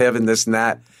fucking Piv and this and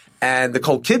that. And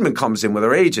Nicole Kidman comes in with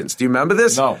her agents. Do you remember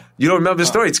this? No. You don't remember the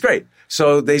story? It's great.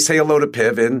 So they say hello to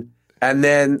Piven, and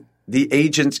then the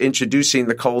agents introducing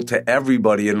Nicole to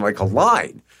everybody in like a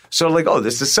line. So like, oh,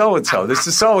 this is so-and-so. This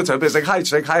is so-and-so. It's like, hi.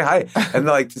 She's like, hi. And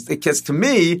they're like, it gets to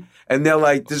me, and they're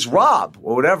like, this is Rob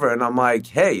or whatever. And I'm like,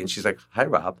 hey. And she's like, hi,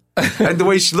 Rob. And the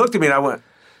way she looked at me, and I went,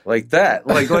 like that,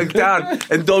 like down.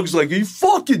 And Doug's like, are you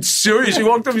fucking serious? He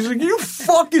walked up, he's like, are you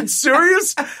fucking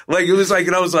serious? Like, it was like,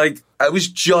 and I was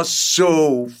just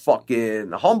so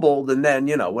fucking humbled, and then,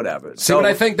 whatever. See, but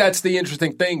I think that's the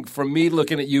interesting thing from me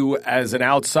looking at you as an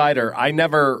outsider. I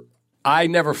never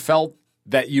felt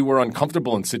that you were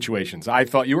uncomfortable in situations. I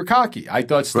thought you were cocky. I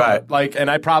thought and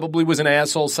I probably was an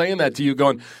asshole saying that to you,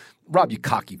 going, Rob, you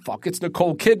cocky fuck. It's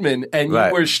Nicole Kidman, and you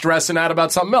were stressing out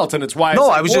about something else, and it's why. No,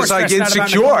 I was just like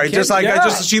insecure.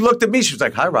 She looked at me. She was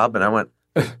like, "Hi, Rob," and I went,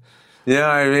 "Yeah,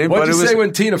 I mean." What did you say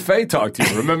when Tina Fey talked to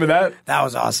you? Remember that? That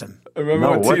was awesome.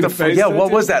 Remember what Tina Fey said? Yeah,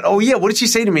 what was that? Oh, yeah. What did she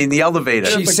say to me in the elevator?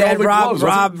 She said, Rob.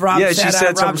 Yeah, she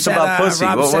said something about pussy.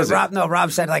 What was it?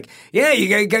 Rob said, like, yeah,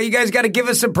 you guys got to give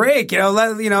us a break. You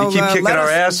keep kicking our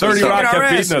ass. 30 Rock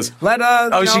kept beating us.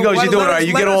 She goes, you're doing all right.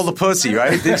 You get all the pussy,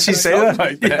 right? Did she say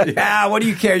that? Yeah, what do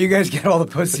you care? You guys get all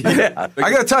the pussy. Yeah. I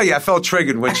got to tell you, I felt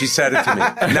triggered when she said it to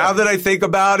me. Now that I think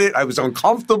about it, I was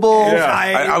uncomfortable. Yeah.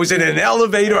 I was in an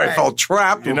elevator. I felt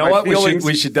trapped. You know what?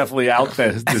 We should definitely out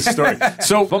this story.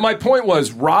 So, but my point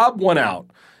was, Rob went out.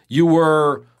 You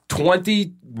were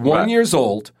 21 years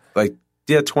old. Like,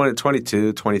 yeah, 20,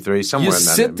 22, 23, somewhere in that. You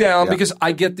sit down because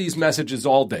I get these messages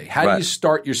all day. How do you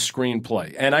start your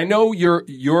screenplay? And I know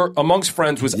your Amongst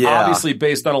Friends was obviously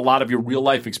based on a lot of your real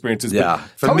life experiences. Yeah.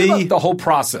 But tell me about the whole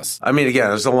process. I mean, again,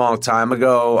 it was a long time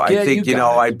ago. I think,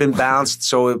 I'd been bounced.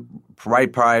 So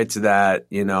right prior to that,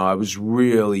 I was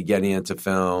really getting into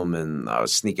film, and I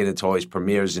was sneaking into all these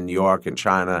premieres in New York and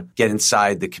trying to get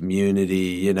inside the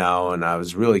community, and I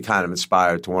was really kind of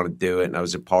inspired to want to do it. And I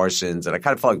was at Parsons, and I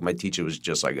kind of felt like my teacher was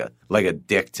just like a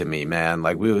dick to me, man.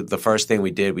 Like the first thing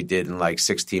we did in like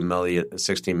 16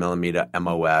 millimeter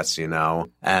MOS,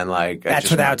 and like that's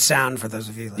without sound for those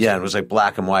of you listening. Yeah, it was like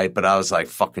black and white, but I was like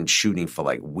fucking shooting for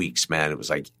like weeks, man. It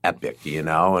was like epic, and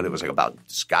it was like about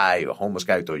this guy, a homeless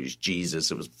guy who thought he was Jesus.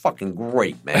 It was fucking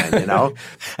great, man,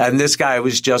 And this guy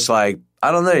was just like,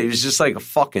 I don't know, he was just like a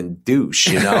fucking douche,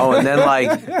 And then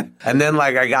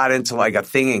I got into like a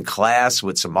thing in class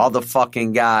with some other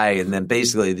fucking guy, and then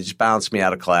basically they just bounced me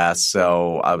out of class.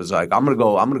 So I was like, I'm gonna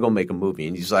go make a movie.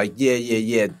 And he's like,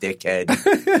 yeah,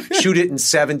 dickhead. Shoot it in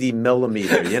 70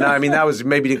 millimeter. I mean, that was,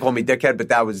 maybe he didn't call me dickhead, but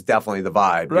that was definitely the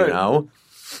vibe,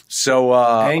 So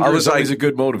anger I was is always a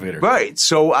good motivator, right?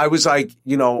 So I was like,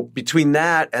 between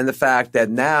that and the fact that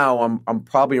now I'm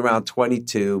probably around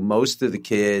 22. Most of the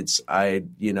kids that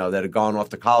had gone off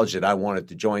to college that I wanted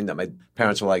to join that my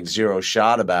parents were like zero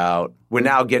shot about, were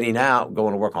now getting out,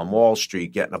 going to work on Wall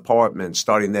Street, getting apartments,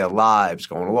 starting their lives,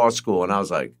 going to law school, and I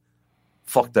was like,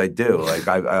 "Fuck, did I do?" Like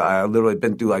I literally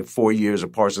been through like 4 years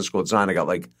of Parsons School of Design.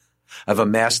 I've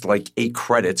amassed like 8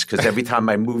 credits because every time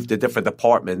I moved to a different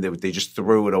department, they just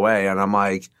threw it away. And I'm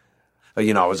like,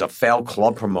 I was a failed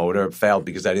club promoter, failed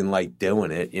because I didn't like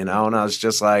doing it, and I was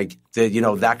just like,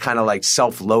 that kind of like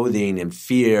self-loathing and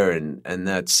fear and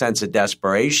that sense of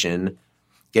desperation,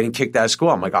 getting kicked out of school.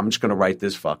 I'm like, I'm just going to write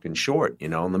this fucking short,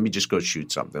 and let me just go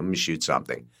shoot something. Let me shoot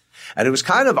something. And it was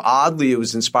kind of oddly, it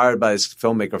was inspired by this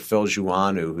filmmaker Phil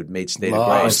Giuano, who'd made State of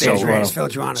Grace. Phil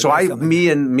Giuano. So me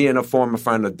and a former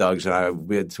friend of Doug's, and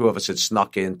we had two of us had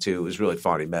snuck into. It was really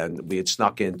funny, man. We had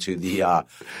snuck into the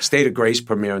State of Grace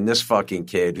premiere, and this fucking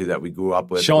kid that we grew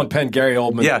up with, Sean Penn, Gary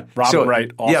Oldman, Robin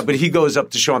Wright. Awesome. Yeah, but he goes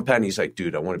up to Sean Penn. He's like,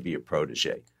 "Dude, I want to be your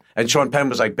protege." And Sean Penn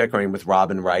was like bickering with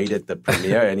Robin Wright at the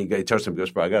premiere, and he turns to him and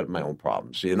goes, "Bro, I got my own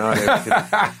problems,"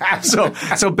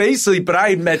 So basically, but I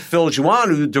had met Phil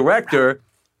Giuano, the director,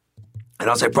 and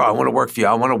I was like, "Bro, I want to work for you.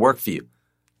 I want to work for you."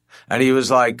 And he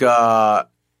was like, "Yo,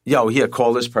 here,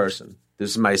 call this person.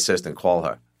 This is my assistant. Call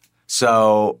her."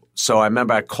 So I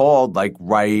remember I called like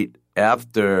right around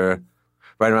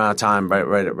the time,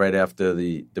 right after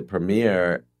the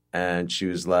premiere, and she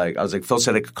was like, I was like, "Phil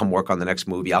said I could come work on the next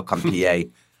movie. I'll come PA."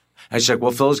 And she's like,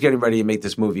 "Well, Phil's getting ready to make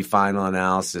this movie Final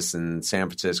Analysis in San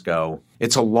Francisco.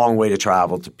 It's a long way to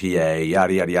travel to PA,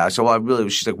 yada, yada, yada." So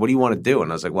she's like, "What do you want to do?"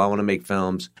 And I was like, "Well, I want to make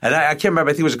films." And I can't remember.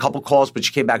 I think it was a couple calls, but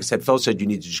she came back and said, "Phil said you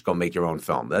need to just go make your own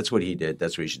film." That's what he did.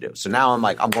 That's what you should do. So now I'm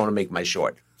like, I'm going to make my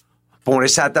short. But when I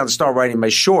sat down to start writing my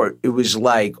short, it was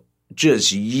like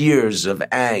just years of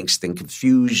angst and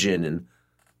confusion and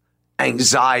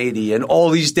anxiety and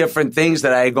all these different things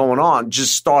that I had going on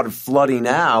just started flooding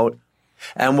out.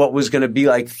 And what was going to be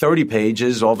like 30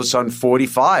 pages, all of a sudden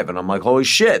 45. And I'm like, holy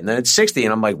shit. And then it's 60.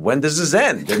 And I'm like, when does this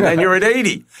end? And then you're at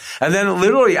 80. And then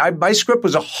literally, my script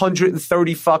was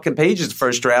 130 fucking pages, the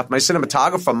first draft. My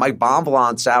cinematographer, Mike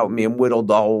Bonvillain, sat with me and whittled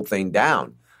the whole thing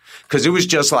down. Because it was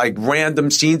just like random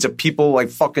scenes of people like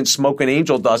fucking smoking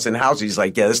angel dust in houses. He's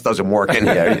like, yeah, this doesn't work in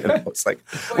here. You know? It's like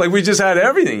we just had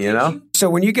everything, you know? So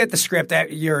when you get the script,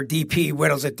 that your DP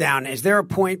whittles it down, is there a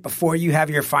point before you have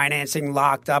your financing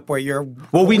locked up where you're...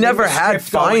 Well, we never had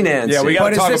financing. Yeah, we got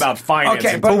to talk about financing.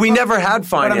 Okay, but we never had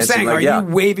financing. But I'm saying, like, are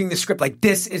you waving the script like,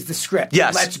 this is the script?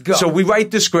 Yes. Let's go. So we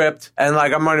write the script, and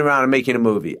like I'm running around and making a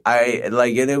movie. And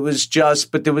it was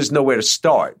just, but there was nowhere to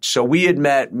start. So we had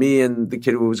met, me and the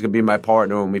kid who was going to be my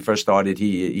partner when we first started.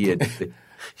 He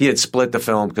had split the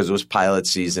film because it was pilot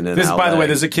season in LA. By the way,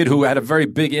 there's a kid who had a very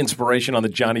big inspiration on the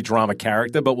Johnny Drama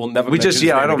character, but we'll never mention his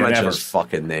name I don't again, mention ever. his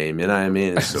fucking name. You know what I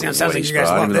mean? It sounds like you guys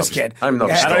love this kid. I don't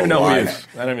even know who he is.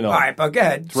 I don't even know. All right, but go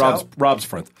ahead. It's Rob's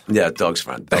friend. Yeah, Doug's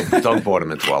friend. Doug brought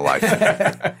him into our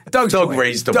life. Doug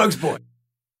raised him. Doug's boy.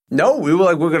 No, we were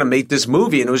like, we're going to make this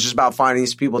movie. And it was just about finding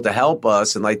these people to help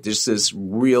us. And like, there's this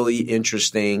really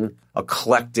interesting,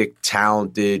 eclectic,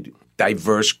 talented,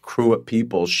 diverse crew of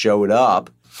people showed up.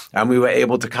 And we were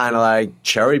able to kind of like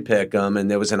cherry pick them. And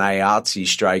there was an IATSE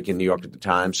strike in New York at the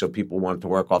time. So people wanted to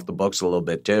work off the books a little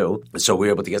bit too. So we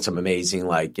were able to get some amazing,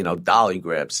 like, you know, dolly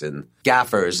grips and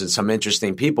gaffers and some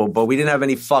interesting people. But we didn't have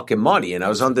any fucking money. And I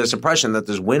was under this impression that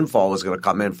this windfall was going to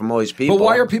come in from all these people. But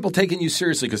why are people taking you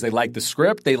seriously? Because they like the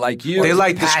script? They like you? They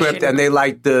like the script and they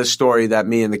like the story that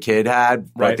me and the kid had.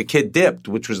 Right. Like the kid dipped,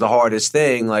 which was the hardest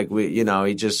thing. Like, he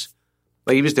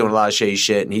was doing a lot of shady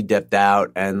shit and he dipped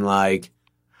out. And like,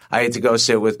 I had to go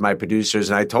sit with my producers,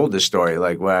 and I told this story,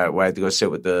 like where I had to go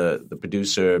sit with the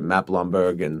producer, Matt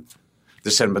Blumberg, and the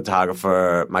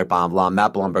cinematographer, Mike Bonvillain.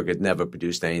 Matt Blumberg had never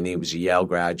produced anything. He was a Yale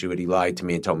graduate. He lied to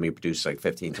me and told me he produced like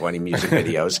 15, 20 music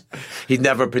videos. He'd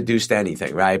never produced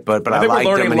anything, right? But I think liked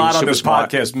we're learning him, a lot on super this smart.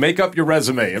 podcast. Make up your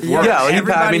resume.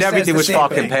 Everything was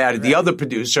fucking padded. The other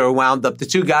producer wound up, the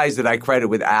two guys that I credit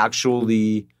with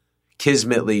actually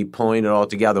kismetly pulling it all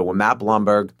together were Matt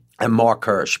Blumberg and Mark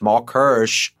Hirsch. Mark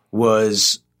Hirsch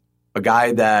was a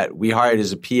guy that we hired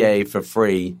as a PA for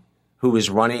free who was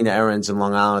running errands in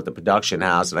Long Island at the production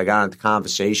house. And I got into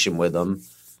conversation with him.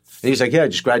 And he's like, yeah, I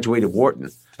just graduated Wharton.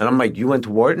 And I'm like, you went to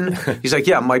Wharton? He's like,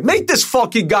 yeah. I'm like, make this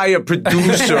fucking guy a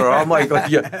producer. I'm like,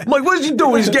 yeah. I'm like, what is he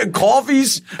doing? He's getting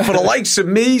coffees for the likes of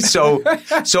me. So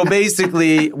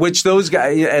basically, which those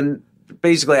guys, and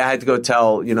basically I had to go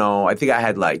tell, you know, I think I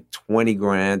had like 20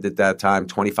 grand at that time,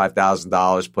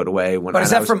 $25,000 put away. But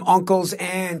is that from uncles,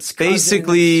 aunts, cousins?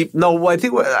 Basically, no, I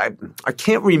think I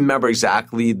can't remember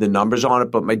exactly the numbers on it,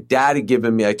 but my dad had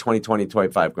given me like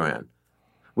 25 grand,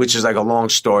 which is like a long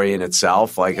story in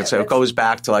itself. Like it goes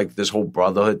back to like this whole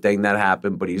brotherhood thing that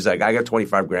happened, but he's like, I got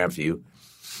 25 grand for you.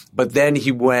 But then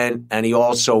he went and he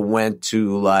also went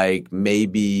to like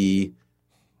maybe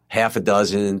half a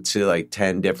dozen to like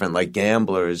 10 different like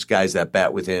gamblers, guys that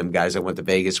bet with him, guys that went to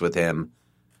Vegas with him.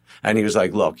 And he was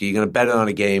like, look, you're going to bet it on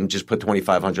a game, just put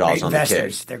 $2,500 on the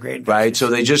kid. They're great investors. Right? So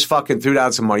they just fucking threw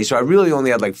down some money. So I really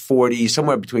only had like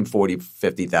somewhere between $40,000 and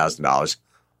 $50,000.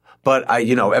 But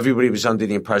everybody was under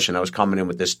the impression I was coming in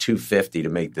with this $250 to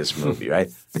make this movie, right?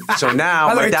 So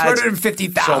now my dad's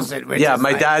 $250,000.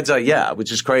 My dad's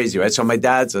which is crazy, right? So my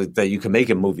dad's that you can make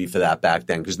a movie for that back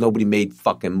then because nobody made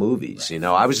fucking movies. Right. You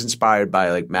know, I was inspired by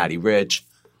like Matty Rich,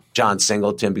 John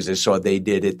Singleton because I saw they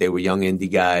did it. They were young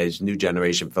indie guys, new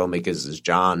generation filmmakers, as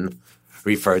John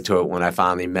referred to it when I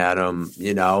finally met him.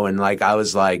 You know, and like I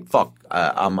was like, fuck,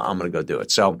 I'm gonna go do it.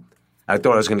 So I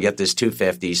thought I was gonna get this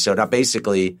 $250. So now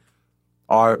basically,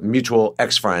 our mutual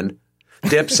ex-friend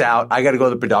dips out. I got to go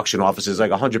to the production offices,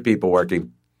 like 100 people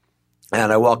working.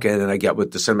 And I walk in and I get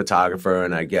with the cinematographer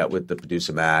and I get with the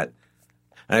producer, Matt.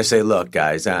 And I say, look,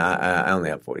 guys, I only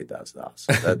have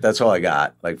 $40,000. That's all I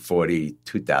got, like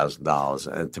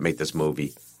 $42,000 to make this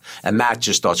movie. And Matt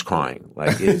just starts crying.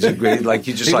 Like, it's great, like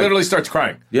he literally starts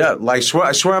crying. Yeah, like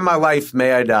I swear on my life,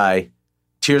 may I die.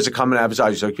 Tears are coming out of his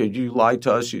eyes. He's like, you lied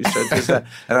to us. You said this, that.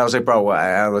 And I was like, bro,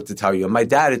 I don't know what to tell you. And my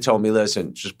dad had told me,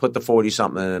 listen, just put the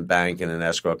 40-something in a bank in an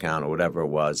escrow account or whatever it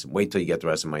was. And wait till you get the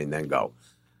rest of the money and then go.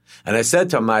 And I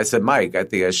said to him, Mike, I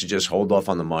think I should just hold off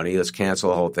on the money. Let's cancel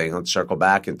the whole thing. Let's circle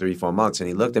back in 3-4 months. And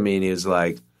he looked at me and he was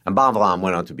like, and Bonvillain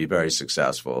went on to be very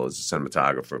successful as a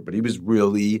cinematographer, but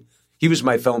he was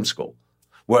my film school.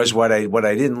 Whereas what I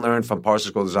didn't learn from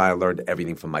Parsons School of Design, I learned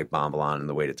everything from Mike Bonvillain and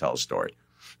the way to tell a story.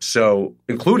 So,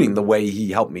 including the way he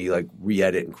helped me like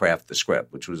re-edit and craft the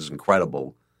script, which was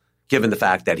incredible, given the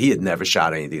fact that he had never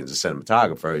shot anything as a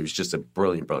cinematographer. He was just a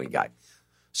brilliant, brilliant guy.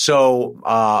 So,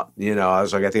 I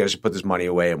was like, I think I should put this money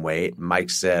away and wait. Mike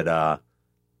said,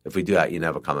 if we do that, you're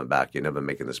never coming back. You're never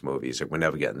making this movie. He's like, we're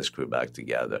never getting this crew back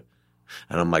together.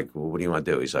 And I'm like, well, what do you want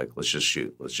to do? He's like, let's just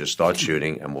shoot. Let's just start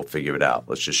shooting and we'll figure it out.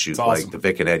 Let's just shoot awesome. like the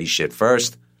Vic and Eddie shit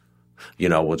first.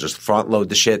 We'll just front load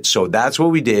the shit. So that's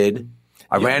what we did.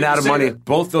 I ran out of money.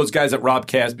 Both those guys that Rob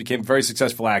cast became very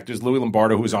successful actors. Louis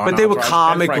Lombardo, who was on, but they were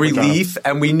comic relief,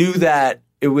 and we knew that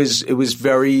it was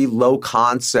very low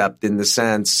concept in the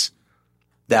sense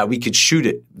that we could shoot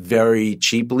it very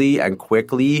cheaply and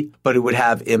quickly, but it would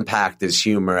have impact as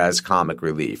humor, as comic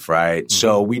relief, right? Mm-hmm.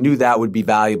 So we knew that would be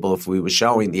valuable if we were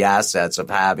showing the assets of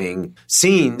having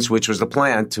scenes, which was the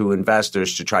plan, to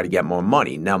investors to try to get more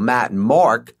money. Now, Matt and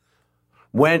Mark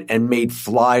went and made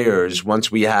flyers once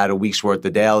we had a week's worth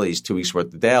of dailies, 2 weeks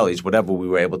worth of dailies, whatever we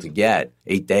were able to get,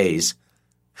 8 days.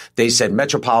 They said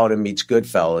Metropolitan meets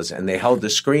Goodfellas, and they held the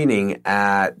screening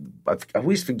at, I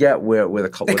always forget where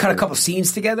the They cut a couple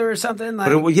scenes together or something?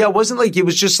 But it wasn't like, it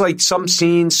was just like some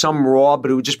scenes, some raw,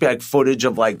 but it would just be like footage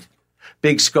of like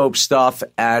big scope stuff.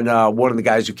 And one of the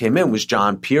guys who came in was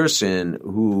John Pearson,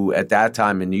 who at that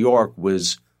time in New York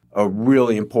was a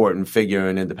really important figure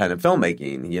in independent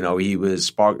filmmaking. He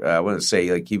was I wouldn't say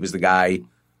like he was the guy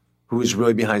who was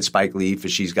really behind Spike Lee for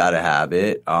She's Gotta Have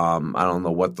It. I don't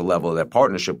know what the level of their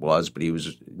partnership was, but he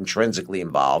was intrinsically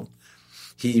involved.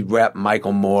 He repped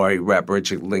Michael Moore, he repped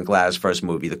Richard Linklater's first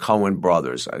movie, the Coen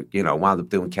Brothers. Wound up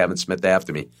doing Kevin Smith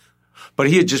after me. But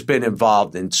he had just been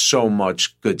involved in so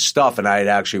much good stuff, and I had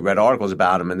actually read articles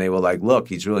about him, and they were like, look,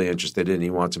 he's really interested in it, he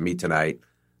wants to meet tonight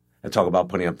and talk about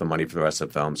putting up the money for the rest of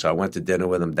the film. So I went to dinner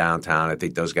with him downtown. I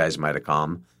think those guys might have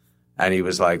come. And he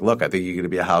was like, look, I think you're going to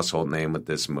be a household name with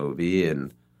this movie.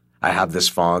 And I have this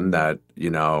fund that,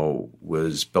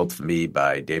 was built for me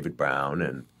by David Brown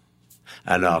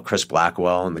and Chris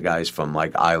Blackwell and the guys from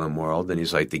like Island World. And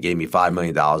he's like, they gave me $5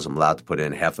 million. I'm allowed to put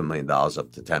in $500,000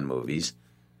 up to 10 movies.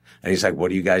 And he's like, what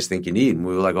do you guys think you need? And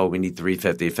we were like, we need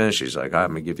 $350 to finish. He's like,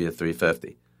 I'm going to give you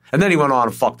 $350. And then he went on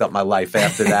and fucked up my life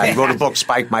after that. He wrote a book,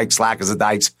 Spike Mike Slack as a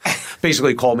Dice.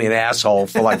 Basically called me an asshole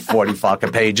for like 40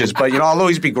 fucking pages. But, I'll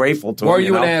always be grateful to him. Were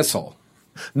you an asshole?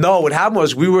 No, what happened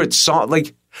was we were at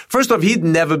first off, he'd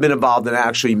never been involved in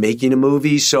actually making a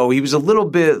movie, so he was a little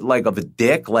bit like of a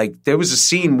dick. Like there was a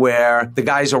scene where the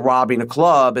guys are robbing a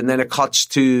club, and then it cuts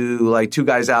to like two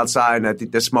guys outside, and I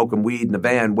think they're smoking weed in the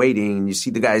van waiting, and you see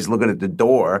the guys looking at the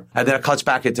door, and then it cuts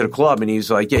back into the club, and he's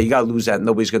like, yeah, you gotta lose that,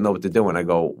 nobody's gonna know what they're doing. I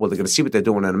go, well, they're gonna see what they're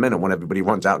doing in a minute when everybody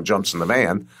runs out and jumps in the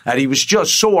van. And he was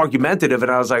just so argumentative,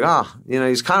 and I was like,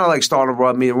 he's kind of like starting to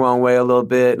rub me the wrong way a little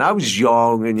bit, and I was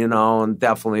young, and and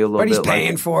definitely a little bit. But he's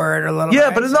paying for it a little bit.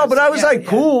 Right? But I was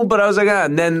cool. But I was like,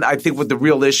 and then I think what the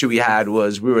real issue we had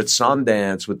was we were at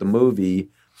Sundance with the movie.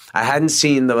 I hadn't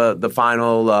seen the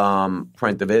final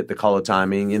print of it, the color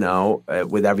timing,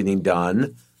 with everything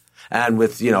done. And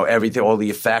with, everything, all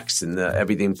the effects and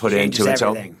everything put into it.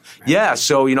 So, right. Yeah.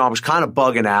 So, I was kind of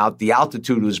bugging out. The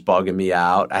altitude was bugging me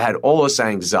out. I had all this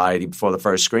anxiety before the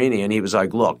first screening. And he was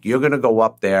like, look, you're going to go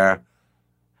up there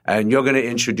and you're going to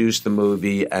introduce the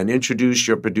movie and introduce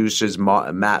your producers, Matt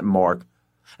and Mark.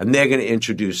 And they're going to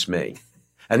introduce me.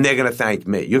 And they're going to thank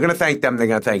me. You're going to thank them. They're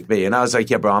going to thank me. And I was like,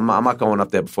 yeah, bro, I'm not going up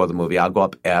there before the movie. I'll go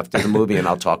up after the movie, and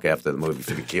I'll talk after the movie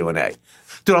for the Q&A.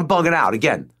 Dude, I'm bugging out.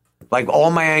 Again, like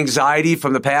all my anxiety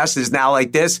from the past is now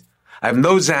like this. I have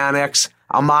no Xanax.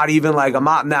 I'm not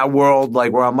in that world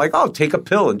like where I'm like, oh, take a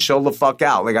pill and chill the fuck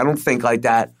out. Like, I don't think like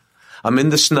that. I'm in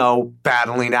the snow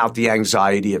battling out the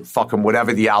anxiety at fucking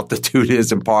whatever the altitude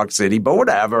is in Park City, but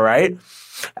whatever, right?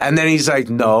 And then he's like,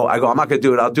 no. I go, I'm not going to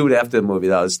do it. I'll do it after the movie,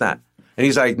 though. It's not. And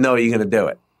he's like, no, you're going to do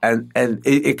it. And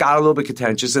it got a little bit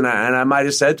contentious, and I might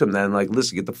have said to him then, like,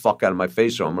 listen, get the fuck out of my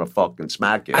face or I'm going to fucking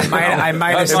smack you. I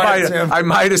might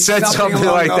have said something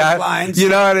like that. Lines. You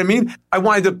know what I mean? I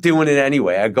wind up doing it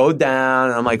anyway. I go down,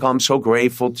 and I'm like, oh, I'm so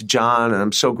grateful to John, and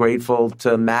I'm so grateful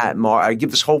to Matt and Mark. I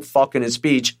give this whole fucking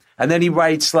speech, and then he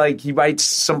writes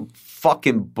some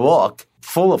fucking book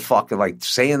full of fucking like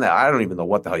saying that. I don't even know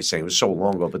what the hell he's saying. It was so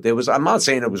long ago, but I'm not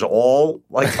saying it was all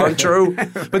like untrue,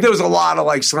 but there was a lot of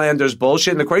like slanders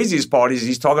bullshit. And the craziest part is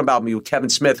he's talking about me with Kevin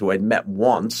Smith, who I'd met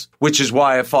once, which is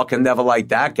why I fucking never liked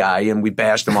that guy. And we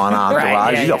bashed him on Entourage.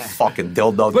 Right, he's a fucking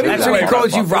dildo. But that's why he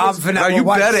calls you Rob Vanilla Weiss. You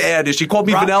better add this. She called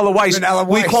me Vanilla Weiss.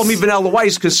 We called me Vanilla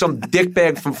Weiss because some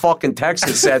dickbag from fucking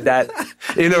Texas said that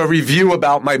in a review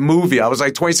about my movie. I was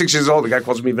like 26 years old. The guy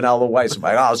calls me Vanilla Weiss. I'm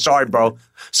like, oh, sorry, bro.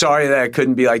 Sorry that I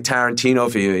couldn't be like Tarantino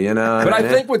for you, you know? But I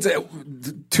think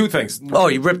two things. Oh,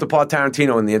 he ripped apart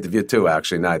Tarantino in the interview too.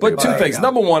 Actually, but two things.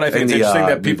 Number one, I think it's interesting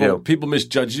that review. people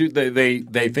misjudge you.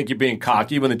 They think you're being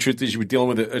cocky when the truth is you were dealing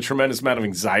with a tremendous amount of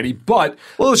anxiety. But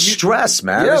it was stress,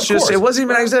 man. Yeah, it's just it wasn't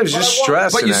even anxiety. It was just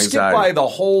stress but and you anxiety. skip by the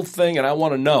whole thing, and I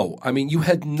want to know. I mean, you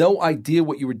had no idea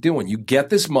what you were doing. You get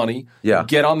this money, you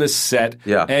get on this set,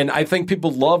 and I think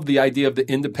people love the idea of the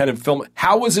independent film.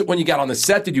 How was it when you got on the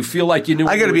set? Did you feel like you knew?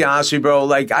 I got to be honest with you, bro.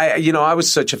 Like I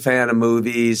was such a fan of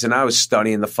movies, and I was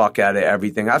studying the fuck out of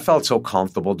everything. I felt so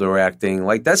comfortable directing.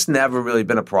 Like that's never really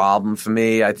been a problem for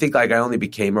me. I think like I only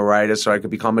became a writer so I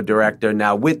could become a director.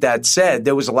 Now, with that said,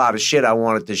 there was a lot of shit I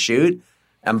wanted to shoot.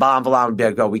 And Bob Villan would be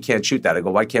like, "Oh, we can't shoot that." I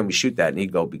go, "Why can't we shoot that?" And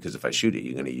he'd go, "Because if I shoot it,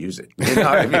 you're going to use it." You know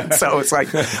what I mean? So it's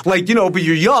like, but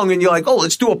you're young and you're like, "Oh,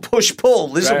 let's do a push-pull.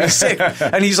 This will be sick."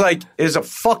 And he's like, "There's a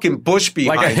fucking bush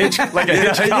behind like a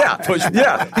Hitchcock push.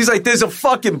 Yeah. He's like, "There's a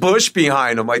fucking bush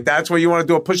behind him." Like, that's where you want to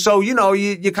do a push. So, you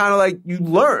kind of like, you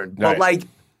learn. But like,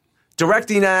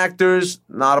 directing actors,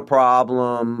 not a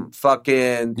problem.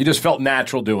 Fucking. You just felt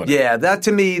natural doing it. Yeah, that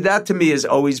to me has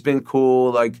always been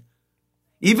cool. Like,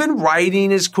 even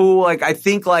writing is cool. Like, I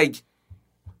think, like,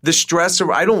 the stress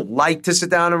of, I don't like to sit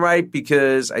down and write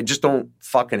because I just don't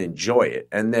fucking enjoy it.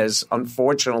 And there's,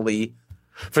 unfortunately,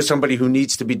 for somebody who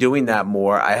needs to be doing that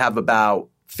more, I have about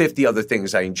 50 other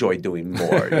things I enjoy doing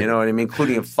more, you know what I mean?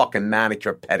 Including a fucking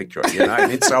manicure, pedicure, you know what I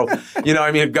mean? So, you know what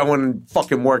I mean? Going and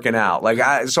fucking working out.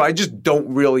 So I just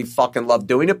don't really fucking love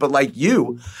doing it. But like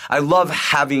you, I love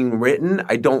having written.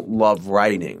 I don't love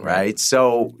writing, right?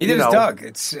 So, he did his Doug.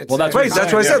 It's well, that's right.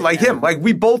 That's what I said. Like him. Like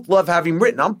we both love having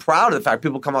written. I'm proud of the fact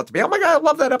people come up to me, "Oh my God, I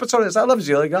love that episode of this. I love this."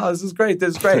 You're like, "Oh, this is great.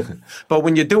 This is great." But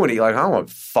when you're doing it, you're like, "I don't want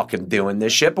fucking doing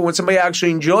this shit." But when somebody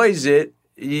actually enjoys it,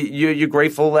 you're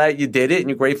grateful that you did it, and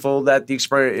you're grateful that the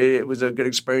experience, it was a good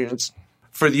experience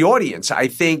for the audience. I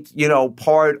think,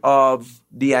 part of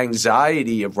the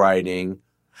anxiety of writing,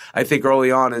 I think early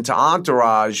on into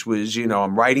Entourage was,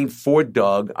 I'm writing for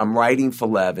Doug, I'm writing for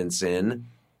Levinson,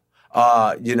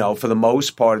 for the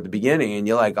most part at the beginning, and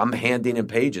you're like, I'm handing in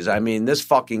pages. I mean, this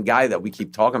fucking guy that we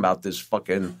keep talking about, this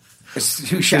fucking...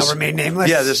 Who shall remain nameless?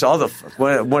 Yeah, this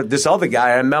other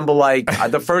guy. I remember, like,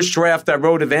 the first draft I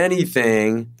wrote of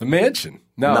anything. The Mansion.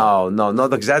 No,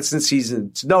 because that's in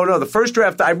season. No, the first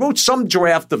draft, I wrote some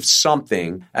draft of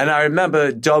something, and I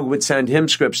remember Doug would send him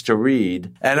scripts to read,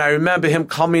 and I remember him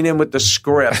coming in with the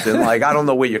script, and like, I don't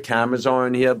know where your cameras are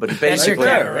in here, but basically,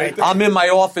 right? I'm in my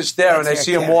office there, and I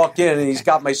see him walk in, and he's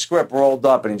got my script rolled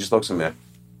up, and he just looks at me.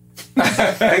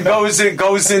 And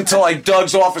goes into like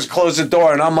Doug's office, close the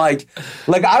door, and I'm like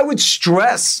I would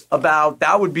stress about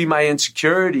that. Would be my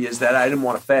insecurity, is that I didn't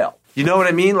want to fail. You know what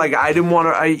I mean? Like I didn't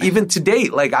want to. Even to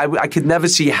date, like I could never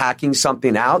see hacking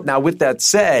something out. Now, with that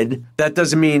said, that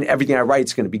doesn't mean everything I write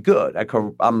is going to be good.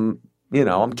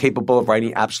 I'm capable of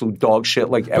writing absolute dog shit.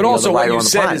 Like every but also other writer what you on the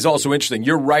said planet. is also interesting.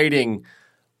 You're writing,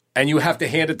 and you have to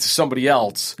hand it to somebody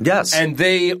else. Yes. And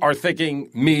they are thinking,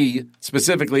 me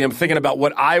specifically, I'm thinking about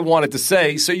what I wanted to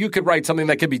say. So you could write something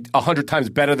that could be 100 times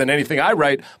better than anything I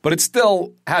write, but it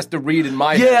still has to read in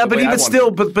my head. Yeah, but even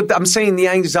still, but I'm saying the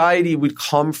anxiety would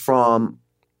come from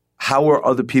how are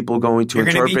other people going to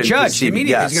interpret? You're going to be judged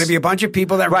immediately. Yes. There's going to be a bunch of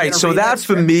people that right. So that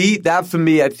for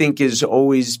me, I think has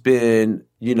always been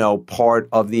part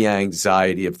of the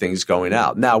anxiety of things going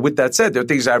out. Now, with that said, there are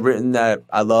things I've written that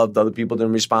I loved, other people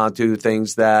didn't respond to,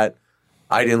 things that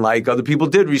I didn't like, other people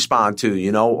did respond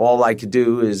to. All I could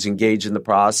do is engage in the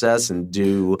process and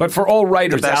do. But for all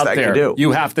writers out there, do.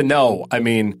 You have to know. I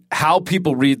mean, how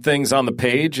people read things on the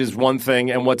page is one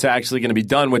thing, and what's actually going to be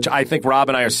done. Which I think Rob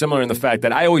and I are similar in the fact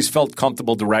that I always felt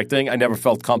comfortable directing. I never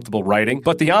felt comfortable writing.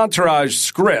 But the Entourage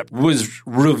script was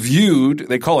reviewed.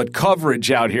 They call it coverage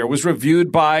out here. Was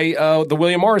reviewed by the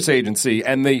William Morris Agency,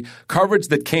 and the coverage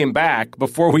that came back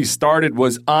before we started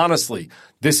was honestly,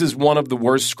 this is one of the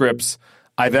worst scripts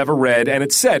I've ever read. And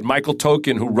it said, Michael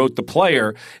Tokin, who wrote The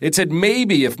Player, it said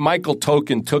maybe if Michael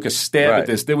Tokin took a stab at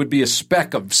this, there would be a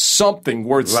speck of something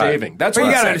worth saving. That's what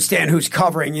you got to understand who's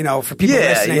covering, for people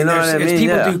listening. You know what I mean?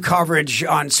 People do coverage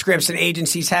on scripts, and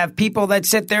agencies have people that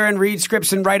sit there and read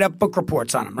scripts and write up book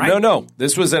reports on them, right? No.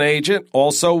 This was an agent.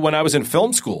 Also, when I was in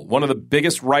film school, one of the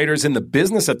biggest writers in the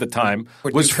business at the time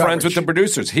was friends with the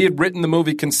producers. He had written the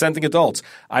movie Consenting Adults.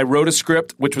 I wrote a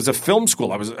script, which was a film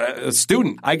school. I was a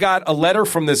student. I got a letter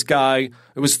from this guy.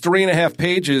 It was 3.5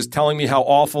 pages telling me how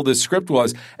awful this script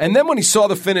was. And then when he saw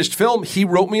the finished film, he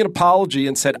wrote me an apology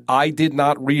and said, I did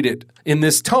not read it in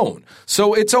this tone.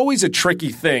 So it's always a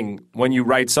tricky thing when you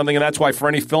write something. And that's why for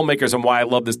any filmmakers, and why I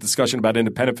love this discussion about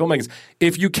independent filmmakers,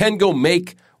 if you can go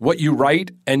make what you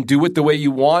write and do it the way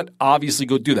you want, obviously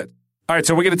go do that. All right,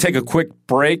 so we're going to take a quick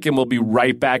break, and we'll be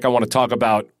right back. I want to talk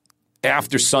about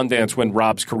after Sundance when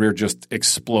Rob's career just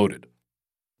exploded.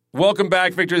 Welcome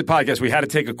back, Victory the Podcast. We had to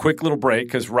take a quick little break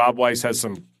because Rob Weiss has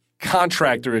some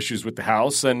contractor issues with the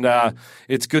house, and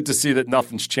it's good to see that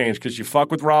nothing's changed because you fuck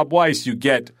with Rob Weiss, you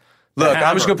get Look,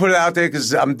 I'm just going to put it out there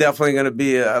because I'm definitely going to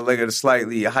be like a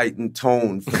slightly heightened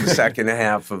tone for the second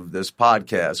half of this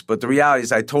podcast. But the reality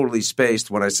is I totally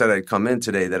spaced when I said I'd come in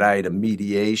today that I had a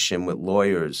mediation with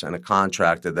lawyers and a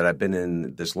contractor that I've been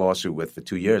in this lawsuit with for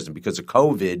 2 years. And because of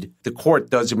COVID, the court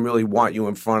doesn't really want you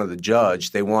in front of the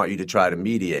judge. They want you to try to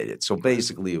mediate it. So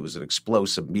basically it was an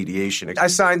explosive mediation. I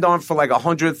signed on for like a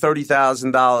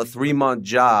 $130,000 3-month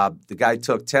job. The guy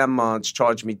took 10 months,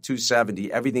 charged me $270.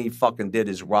 Everything he fucking did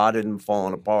is rotted and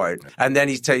falling apart. And then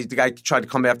the guy tried to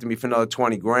come after me for another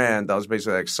 $20,000. I was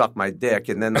basically like, suck my dick.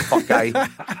 And then the fuck guy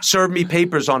served me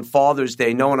papers on Father's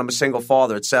Day, knowing I'm a single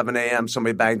father. At 7 a.m.,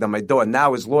 somebody banged on my door. And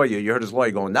now his lawyer, you heard his lawyer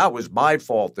going, that was my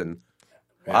fault. And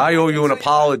I owe you an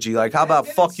apology. Like, how about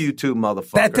fuck you too,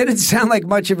 motherfucker? That didn't sound like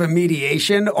much of a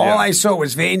mediation. All I saw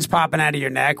was veins popping out of your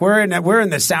neck. We're in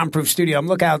the soundproof studio.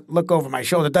 Look over my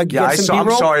shoulder. Doug, you got some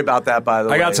B-roll? I'm sorry about that, by the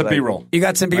way. I got some B-roll. You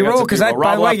got some B-roll? Because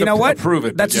by the way, you know what? Prove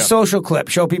it. That's a social clip.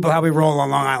 Show people how we roll on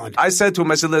Long Island. I said to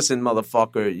him, I said, listen,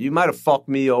 motherfucker, you might have fucked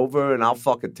me over and I'll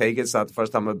fucking take it. It's not the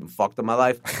first time I've been fucked in my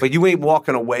life. But you ain't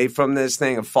walking away from this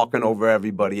thing and fucking over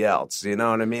everybody else. You know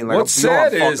what I mean? Like, what's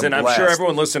sad is, and I'm sure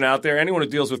everyone listening out there, anyone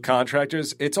who deals with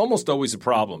contractors, it's almost always a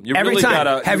problem. You Every really time.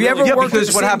 gotta. Have you ever worked with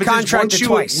the same contractor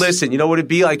twice? Listen, you know what it'd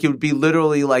be like? It would be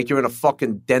literally like you're in a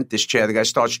fucking dentist chair. The guy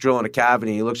starts drilling a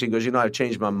cavity. He looks at you and goes, you know, I've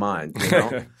changed my mind. You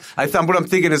know? What I'm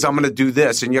thinking is I'm going to do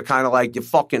this. And you're kind of like, you're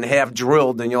fucking half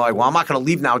drilled. And you're like, well, I'm not going to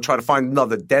leave now and try to find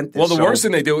another dentist. Well, the worst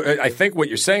thing they do, I think what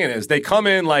you're saying is they come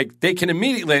in like they can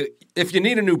immediately, if you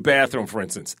need a new bathroom, for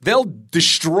instance, they'll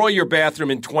destroy your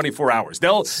bathroom in 24 hours.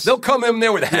 They'll come in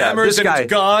there with hammers and it's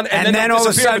gone. And then all of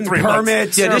a sudden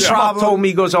permits. Yeah, this problem told me,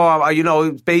 he goes,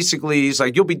 basically, he's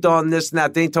like, you'll be done this and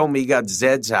that. They told me he got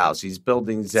Zed's house. He's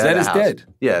building Zed's house. Zed is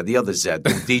dead. Yeah, the other Zed, the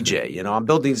DJ. I'm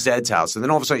building Zed's house. And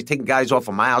then all of a sudden he's taking guys off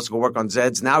of my house to go work on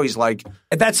Zed's. Now he's like,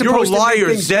 you're a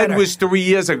liar. Zed was 3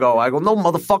 years ago. I go, no,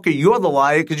 motherfucker, you're the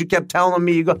liar because you kept telling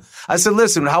me. I said,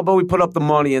 listen, how about we put up the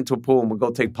money into a pool and we'll go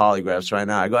take polygraphs right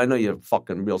now. I go, I know you're a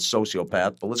fucking real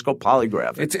sociopath, but let's go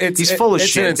polygraph. He's full of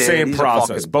shit. It's an insane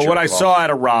process. But what I saw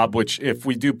out of Rob, which if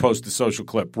we do post the social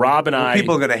clip, Rob and I...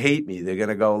 People are going to hate me. They're going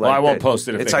to go like... Well, I won't post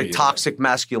it if it's they like hate toxic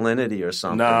masculinity or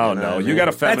something. No. You got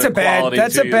a feminine quality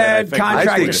That's a bad contractor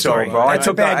I think so, bro. That's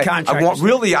a bad contractor.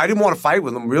 I didn't want to fight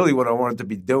with him. Really, what I wanted to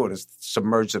be doing is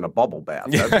submerged in a bubble bath.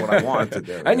 That's what I wanted to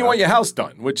do. And you want your house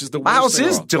done, which is the worst My house thing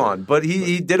is done, but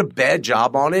he did a bad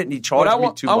job on it, and he charged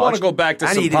me too much. I want to go back to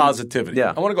some positivity.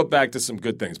 Yeah. I want to go back to some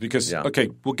good things because, okay,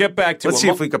 we'll get back to... Let's see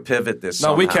if we could pivot this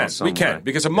No, we can. Somewhere. We can.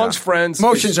 Because amongst friends...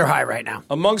 Emotions are high right now.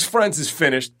 Amongst friends is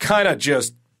finished. Kind of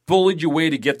just bullied your way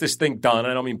to get this thing done.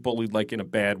 I don't mean bullied like in a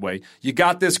bad way. You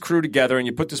got this crew together and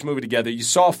you put this movie together. You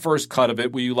saw a first cut of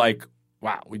it. Were you like,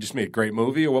 wow, we just made a great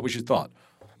movie? Or what was your thought?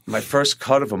 My first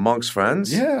cut of Amongst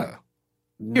Friends? Yeah.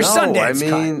 Your Sundance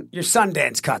cut. Your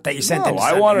Sundance cut that you sent in.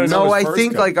 I want to know. No, I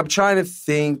think cut. I'm trying to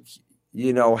think,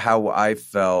 how I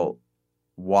felt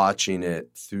watching it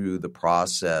through the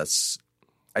process.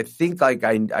 I think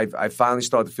I finally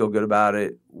started to feel good about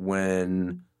it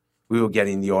when we were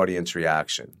getting the audience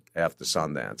reaction after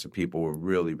Sundance and people were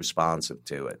really responsive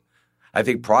to it. I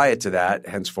think prior to that,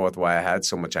 henceforth why I had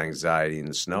so much anxiety in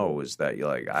the snow was that you're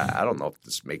like, I don't know if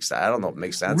this makes sense. I don't know if it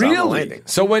makes sense. Really?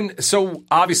 So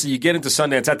obviously you get into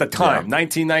Sundance at the time,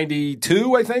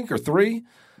 1992, I think, or 3?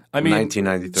 I mean,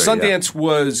 1993. Sundance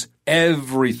was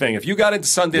everything. If you got into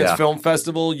Sundance Film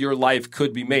Festival, your life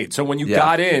could be made. So when you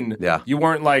got in, you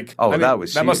weren't like,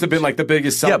 that must have been like the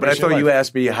biggest celebration. Yeah, but I thought you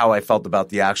asked me how I felt about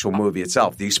the actual movie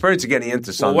itself. The experience of getting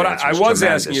into Sundance I was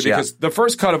asking you because the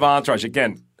first cut of Entourage,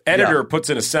 again, editor puts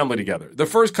an assembly together. The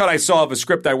first cut I saw of a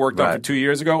script I worked on for 2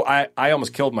 years ago, I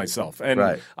almost killed myself.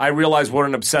 And I realized what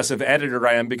an obsessive editor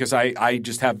I am because I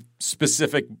just have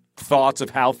specific thoughts of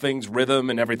how things,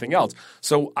 rhythm, and everything else.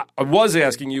 So I was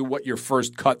asking you what your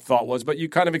first cut thought was, but you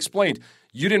kind of explained.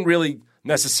 You didn't really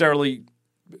necessarily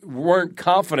weren't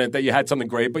confident that you had something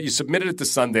great, but you submitted it to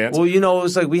Sundance. Well, it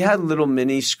was like we had little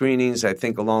mini screenings, I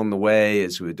think, along the way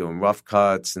as we were doing rough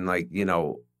cuts and like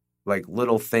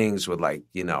little things would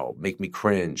make me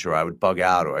cringe or I would bug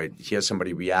out or I'd hear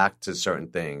somebody react to certain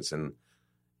things and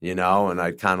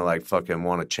I'd kind of fucking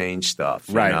want to change stuff,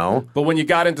 you know? But when you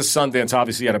got into Sundance,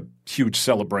 obviously you had a huge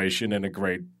celebration and a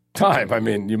great time. I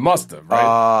mean, you must have,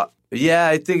 right? Yeah,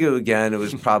 I think it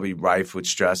was probably rife with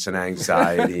stress and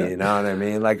anxiety. You know what I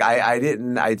mean? Like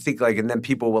I think like, and then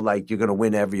people were like, "You're going to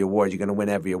win every award. You're going to win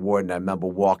every award." And I remember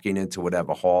walking into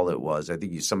whatever hall it was. I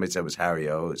think somebody said it was Harry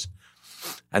O's,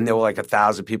 and there were like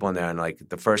 1,000 people in there. And like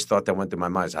the first thought that went through my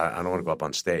mind is, I don't want to go up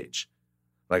on stage.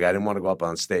 Like, I didn't want to go up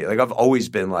on stage. Like, I've always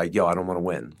been like, yo, I don't want to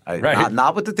win.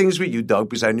 Not with the things with you, Doug,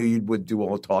 because I knew you would do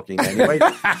all the talking anyway.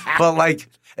 But, like,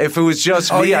 if it was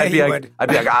just me, I'd be like,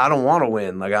 I don't want to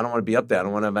win. Like, I don't want to be up there. I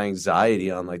don't want to have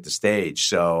anxiety on, like, the stage.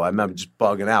 So I remember just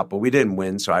bugging out. But we didn't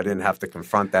win, so I didn't have to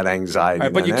confront that anxiety.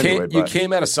 Right, but you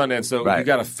came out of Sundance, so you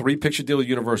got a 3-picture deal with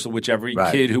Universal, which every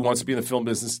kid who wants to be in the film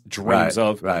business dreams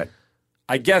of. Right.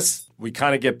 I guess we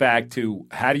kind of get back to,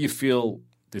 how do you feel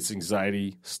this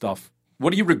anxiety stuff? What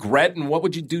do you regret, and what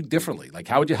would you do differently? Like,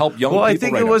 how would you help young people? Well, I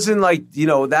think it wasn't like,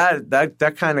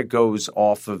 that kind of goes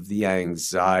off of the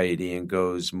anxiety and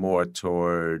goes more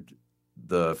toward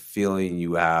the feeling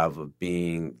you have of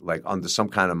being like under some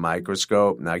kind of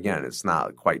microscope. Now, again, it's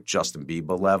not quite Justin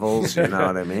Bieber levels. You know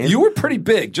what I mean? You were pretty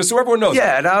big, just so everyone knows.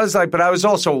 Yeah, and I was like, but I was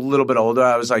also a little bit older.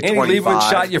 I was like Andy 25. Leibovitz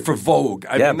shot you for Vogue.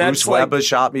 I mean, Bruce Weber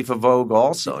shot me for Vogue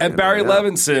also. And Barry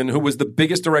Levinson, who was the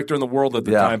biggest director in the world at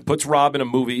the time, puts Rob in a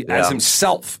movie as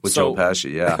himself. With Joe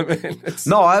Pesci,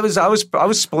 I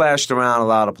was splashed around a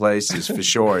lot of places for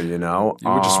sure, you know.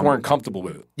 You just weren't comfortable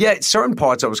with it. Yeah, certain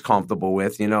parts I was comfortable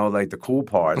with, you know, like the cool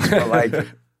parts.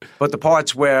 But the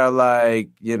parts where, like,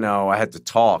 you know, I had to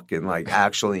talk and, like,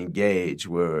 actually engage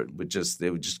would just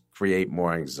create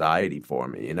more anxiety for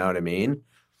me. You know what I mean?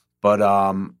 But,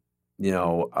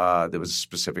 there was a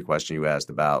specific question you asked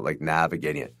about, like,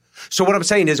 navigating it. So what I'm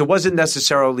saying is, it wasn't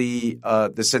necessarily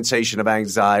the sensation of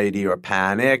anxiety or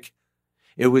panic.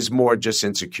 It was more just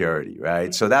insecurity,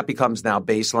 right? So that becomes now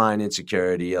baseline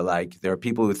insecurity. Like, there are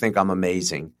people who think I'm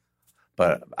amazing.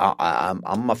 But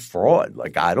I'm a fraud.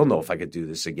 Like, I don't know if I could do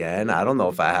this again. I don't know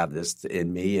if I have this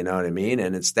in me, you know what I mean?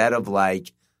 And instead of,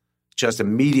 like, just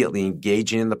immediately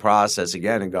engaging in the process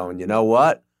again and going, you know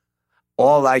what?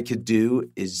 All I could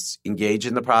do is engage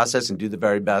in the process and do the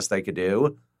very best I could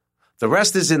do. The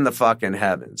rest is in the fucking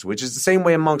heavens, which is the same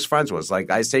way amongst friends was. Like,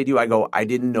 I say to you, I go, I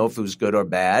didn't know if it was good or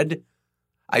bad.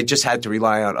 I just had to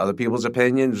rely on other people's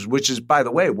opinions, which is, by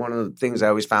the way, one of the things I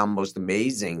always found most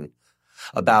amazing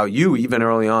about you, even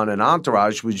early on in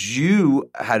Entourage, was you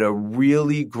had a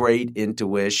really great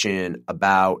intuition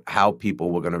about how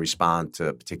people were going to respond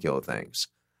to particular things.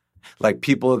 Like,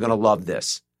 people are going to love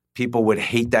this. People would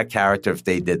hate that character if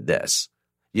they did this.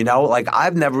 You know, like,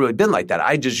 I've never really been like that.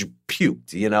 I just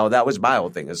puked, you know. That was my whole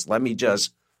thing, is let me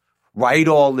just write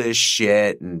all this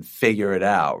shit and figure it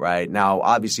out, right? Now,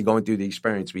 obviously, going through the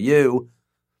experience with you,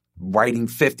 writing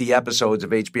 50 episodes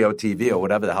of HBO TV or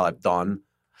whatever the hell I've done,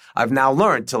 I've now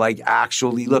learned to, like,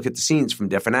 actually look at the scenes from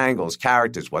different angles,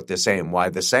 characters, what they're saying, why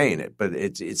they're saying it. But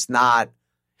it's not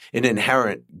an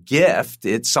inherent gift.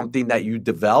 It's something that you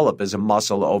develop as a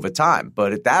muscle over time.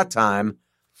 But at that time,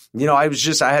 you know, I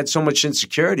had so much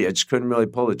insecurity. I just couldn't really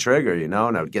pull the trigger, you know,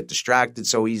 and I would get distracted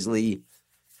so easily.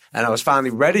 And I was finally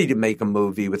ready to make a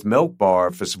movie with Milk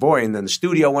Bar for Savoy, and then the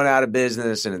studio went out of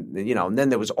business, and, you know, and then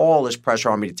there was all this pressure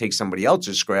on me to take somebody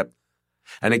else's script.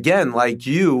 And again, like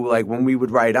you, like when we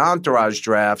would write Entourage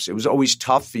drafts, it was always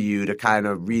tough for you to kind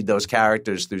of read those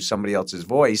characters through somebody else's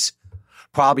voice.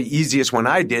 Probably easiest when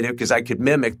I did it because I could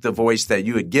mimic the voice that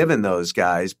you had given those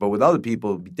guys. But with other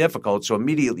people, it would be difficult. So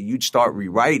immediately you'd start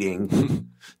rewriting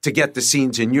to get the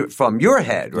scenes from your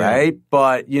head, right? Yeah.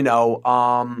 But, you know,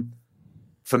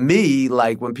 for me,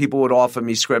 like when people would offer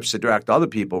me scripts to direct other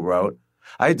people wrote,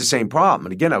 I had the same problem.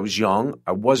 And again, I was young.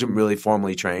 I wasn't really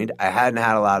formally trained. I hadn't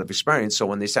had a lot of experience. So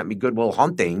when they sent me Good Will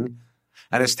Hunting,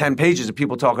 and it's 10 pages of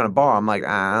people talking a bar, I'm like,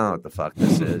 I don't know what the fuck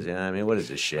this is. You know what I mean? What is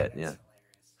this shit? Yeah.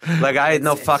 Like, I had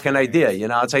no fucking idea, you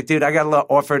know? It's like, dude, I got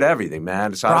offered everything,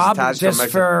 man. So Rob,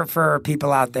 for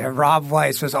people out there, Rob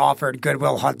Weiss was offered Good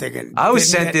Will Hunting. And I was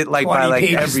sent it, like, by,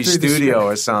 like, every studio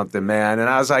or something, man. And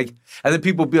I was like, and then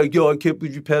people would be like, yo, I can't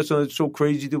believe you passed on it. It's so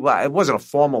crazy. Dude. It wasn't a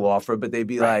formal offer, but they'd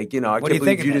be like, you know, I can't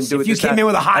believe you didn't do it. If you came in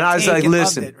with a hot take, and I was like,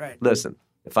 listen,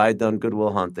 if I had done Good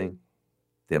Will Hunting,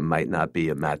 there might not be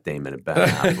a Matt Damon and Ben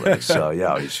Affleck. So,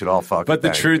 yeah, you should all fucking But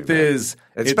the truth is...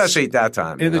 Especially at that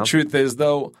time. And the truth is,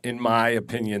 though, in my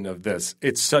opinion of this,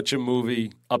 it's such a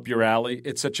movie up your alley.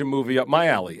 It's such a movie up my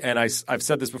alley. And I've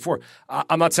said this before.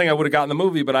 I'm not saying I would have gotten the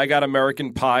movie, but I got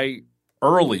American Pie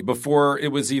early before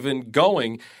it was even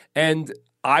going. And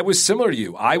I was similar to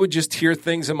you. I would just hear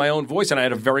things in my own voice, and I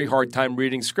had a very hard time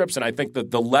reading scripts. And I think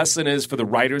that the lesson is for the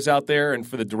writers out there and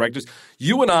for the directors,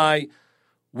 you and I...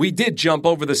 We did jump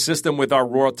over the system with our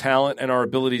raw talent and our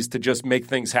abilities to just make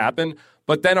things happen.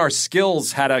 But then our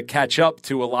skills had to catch up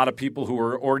to a lot of people who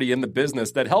were already in the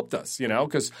business that helped us,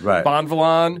 because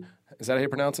Bonvillain, is that how you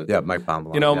pronounce it? Yeah, Mike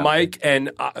Bonvillain. Mike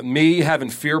and me having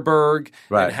Fearberg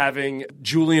Right. and having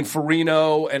Julian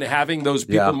Farino and having those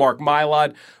people, Mark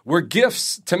Mylod, were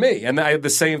gifts to me. And I had the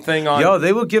same thing on. Yo,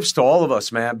 they were gifts to all of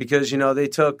us, man, because,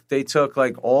 they took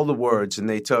like all the words and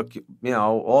they took,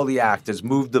 all the actors,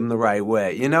 moved them the right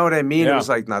way. You know what I mean? Yeah. It was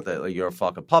like, not that like, you're a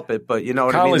fucking puppet, but you know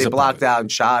what Connolly's I mean? a They blocked puppet. out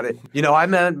and shot it. I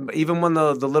meant, even when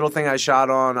the little thing I shot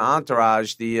on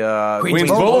Entourage, the Queens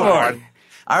Boulevard.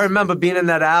 I remember being in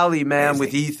that alley, man,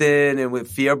 with Ethan and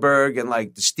with Fearberg, and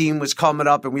like the steam was coming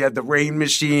up, and we had the rain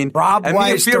machine. Rob And me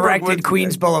and Weiss Fearberg directed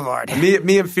Queens Boulevard. Me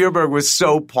and Fearberg was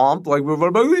so pumped, like we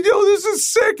were like, "Yo, this is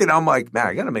sick!" And I'm like, "Man,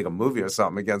 I got to make a movie or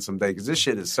something again someday because this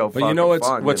shit is so But fucking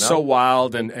fun." what's so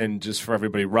wild, and just for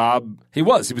everybody, Rob, he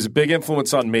was a big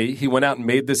influence on me. He went out and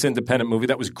made this independent movie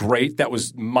that was great. That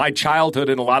was my childhood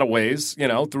in a lot of ways,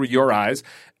 through your eyes.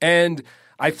 And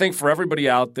I think for everybody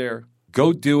out there,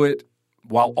 go do it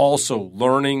while also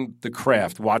learning the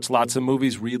craft. Watch lots of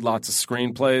movies, read lots of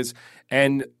screenplays.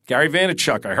 And Gary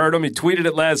Vaynerchuk, I heard him, he tweeted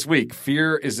it last week.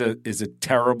 Fear is a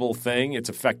terrible thing. It's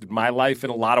affected my life in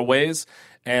a lot of ways,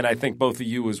 and I think both of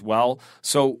you as well.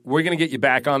 So we're going to get you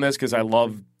back on this because I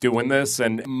love doing this,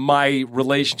 and my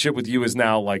relationship with you is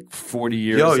now like 40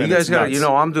 years. Yo, you and guys it's got, nuts.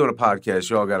 I'm doing a podcast.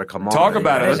 You all got to come on. Talk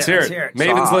about it. Let's hear Let's it. hear it.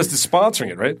 Maven's List is sponsoring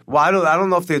it, right? Well, I don't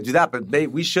know if they'll do that, but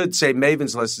we should say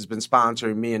Maven's List has been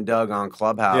sponsoring me and Doug on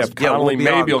Clubhouse. Yeah, Connolly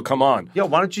maybe will come on. Yo,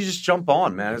 why don't you just jump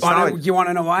on, man? It's not like, You want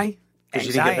to know why? 'cause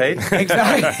you didn't get paid?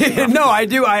 Exactly. No, I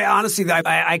do. I honestly,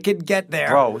 I could get there.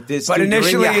 Bro, but dude, you're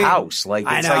initially, in your house. Like,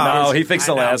 I it's know. like, No, he thinks I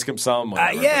they'll know. ask him something.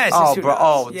 Yes. oh, it's bro,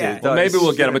 who knows? dude. Well, maybe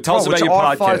we'll get him, but tell us Bro, about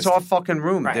your podcast. It's our fucking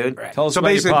room, Right, dude. right. Tell us So about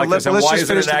your basically, podcast and let's why just is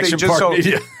it finish an the thing. Action Just Park so,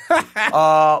 Media?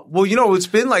 well, it's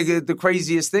been like the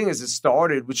craziest thing is it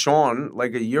started with Sean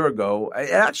like a year ago.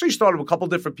 It actually started with a couple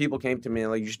different people came to me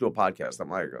and like, you should do a podcast. I'm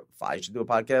like, I should do a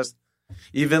podcast?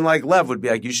 Even like Lev would be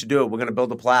like, you should do it. We're going to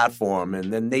build a platform.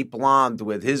 And then Nate Blonde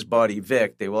with his buddy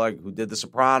Vic, they were like, who did The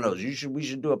Sopranos? We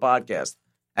should do a podcast.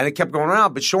 And it kept going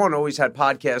around. But Sean always had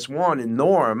podcast one in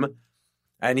Norm.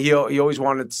 And he always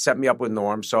wanted to set me up with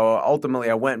Norm. So ultimately,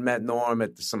 I went and met Norm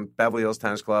at some Beverly Hills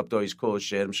Tennis Club. Though he's cool as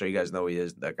shit. I'm sure you guys know who he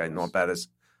is. That guy, Norm Pettis.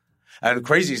 And the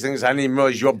craziest thing is I didn't even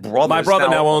realize your brother. My brother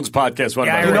now owns Podcast One.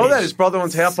 Yeah, by You the know way. that his brother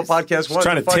owns half of Podcast One. He's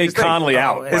trying to take Connolly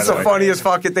out. It's by the way. funniest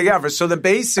fucking thing ever. So then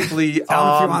basically,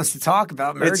 Tell him if he wants to talk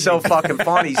about merging. it's so fucking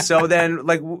funny. So then,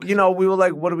 like, we were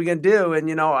like, what are we gonna do?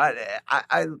 And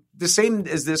I the same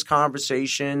as this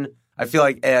conversation, I feel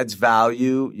like adds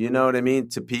value. You know what I mean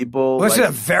to people. Well, this like,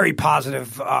 is a very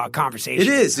positive conversation. it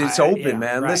is. It's open,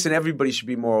 man. right. Listen, everybody should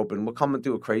be more open. We're coming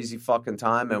through a crazy fucking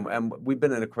time, and we've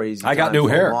been in a crazy. I got time new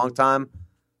for hair. a long time.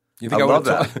 You think I I love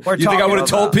would that. have? You think I would have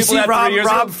told people See, that Rob, 3 years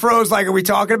Rob ago? froze like, are we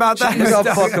talking about that? Look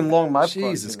how fucking long my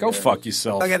Jesus, fucking go hair. fuck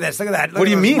yourself. Look at this. Look at that. What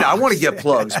do you mean? I want to get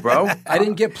plugs, bro. I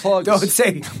didn't get plugs. Don't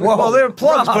say. Whoa, Well, they're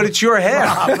plugs, Rob, but it's your hair.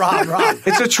 Rob.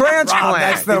 It's a transplant. Rob,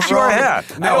 that's the it's your wrong- hair. I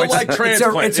don't it's- like it's a-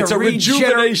 transplant. it's a It's a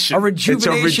rejuvenation. A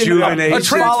rejuvenation. rejuvenation. A of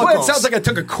transplant follicles. sounds like I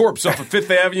took a corpse off of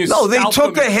Fifth Avenue. No, they scalped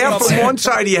took them, a hair and put from them one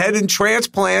side of your head and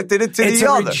transplanted it to It's the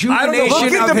a other. rejuvenation Look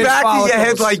Look at of the his back of your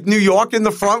head follicles. like New York in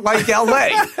the front like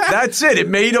L.A. That's it. It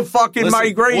made a fucking Listen,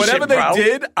 migration, whatever they bro.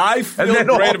 did, I feel then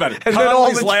great all- about it. and then all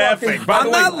Connolly's this laughing. fucking- By the I'm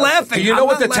way, not laughing. Do you I'm know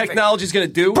what not the laughing. technology's going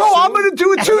to do? Bro, I'm going to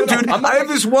do it too, dude. I'm I have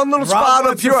this one little Rob spot up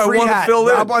wants here a I free want to hat. fill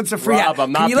in. Rob wants a free Rob, hat.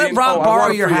 I'm not Can you let being- Rob I borrow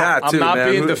want a your free hat? hat. I'm not man.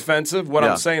 being Who- defensive. What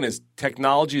Yeah. I'm saying is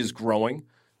technology is growing.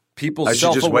 People's I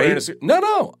should just self-awareness.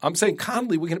 No. I'm saying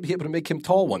Connolly, we're going to be able to make him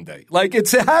tall one day. Like,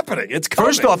 it's happening. It's coming.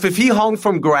 First off, if he hung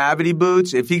from gravity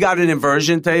boots, if he got an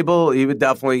inversion table, he would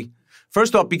definitely.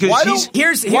 First off, because Why he's. don't-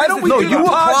 Here's why the don't we No, do you the were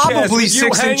podcast probably with you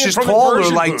 6 hanging inches from taller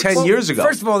inversion like boots? 10 years ago.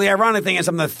 First of all, the ironic thing is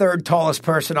I'm the third tallest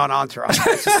person on Entourage.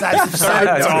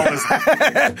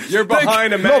 You're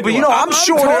behind a man. No, but I'm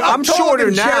shorter. I'm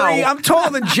shorter now. I'm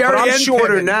taller than Jerry. But I'm and shorter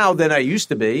Pippen. now than I used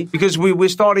to be because we're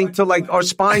starting to like our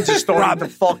spines are starting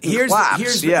to fucking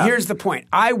collapse. Here's the point.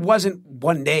 I wasn't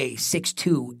one day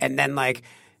 6'2", and then like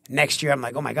next year I'm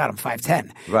like, oh my god, I'm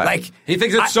 5'10". Right. Like He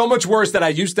thinks it's so much worse that I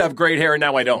used to have great hair and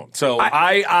now I don't. So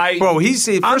I Bro, he's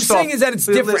first I'm off, saying is that it's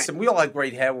different. Listen, we all had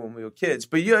great hair when we were kids,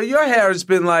 but your hair has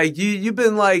been like you've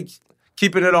been like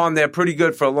keeping it on there pretty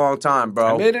good for a long time,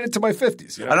 bro. I made it into my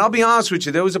 50s. You know? And I'll be honest with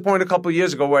you, there was a point a couple of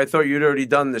years ago where I thought you'd already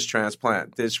done this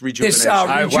transplant, this rejuvenation.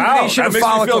 Rejuvenation of that makes me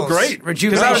follicles. feel great.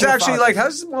 Rejuvenation I was of actually follicles. like, how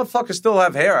does this motherfucker still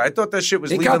have hair? I thought that shit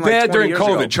was It leaving got like bad 20 during years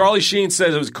COVID. ago. Charlie Sheen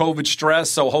says it was COVID stress,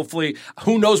 so hopefully,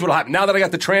 who knows what'll happen. Now that I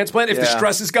got the transplant, if the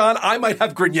stress is gone, I might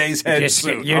have Grenier's head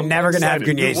soon. You're never going to have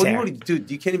Grenier's hair.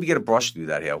 Dude, you can't even get a brush through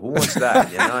that hair. Who wants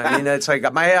that? You know what I mean? It's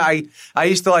like my hair, I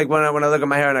used to like, when I look at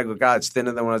my hair and I go, God, it's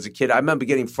thinner than when I was a kid. I remember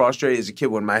getting frustrated as a kid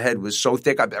when my head was so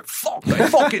thick. I'd be like, fuck, I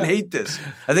fucking hate this.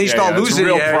 And then you start losing it's a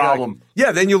real hair. problem.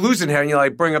 Then you're losing hair and you're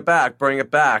like, bring it back.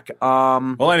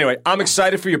 Well, anyway, I'm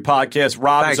excited for your podcast.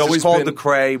 Rob has always it's called been The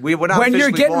Cray. We're not When you're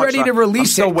officially getting launched. ready to release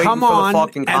I'm it, still waiting come for the on,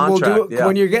 fucking and we'll do contract. it.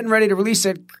 When you're getting ready to release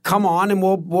it, come on, and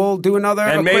we'll do another.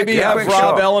 And quick- maybe have quick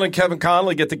Rob show. Ellen and Kevin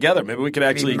Connolly get together. Maybe we could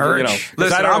actually, merch.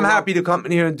 Listen, I'm happy to come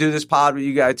in here and do this pod with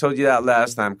you guys. I told you that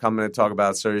last time. Coming and talk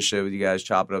about serious shit with you guys,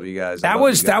 chop it up with you guys. That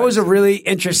was a really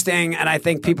interesting, and I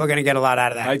think people are going to get a lot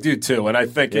out of that. I do too, and I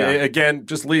think again,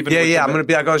 just leave it. I'm going to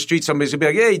be like on the street. Somebody's going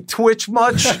to be like, "Hey, Twitch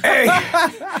much?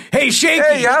 Hey, Shaky.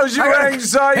 Hey, how's your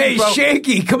anxiety, Hey, bro?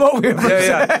 Shaky, come over here.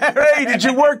 Hey, did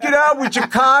you work it out with your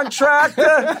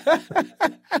contractor?"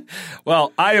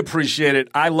 Well, I appreciate it.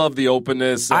 I love the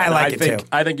openness. I like it think, too.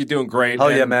 I think you're doing great. Oh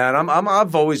yeah, man.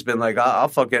 I've always been like, I'll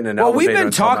fucking an Well, we've elevator been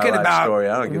and tell my talking life about. story.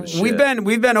 I don't give a shit.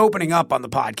 We've been opening up on the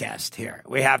podcast here.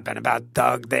 We have been about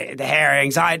Doug, the hair,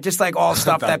 anxiety, just like all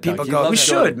stuff that people Doug. go. We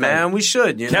should, man. We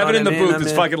should. You know Kevin what in the I mean? booth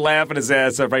is fucking laughing his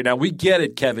ass off right now. We get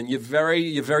it, Kevin. You're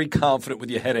very confident with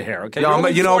your head of hair. Okay, Yeah,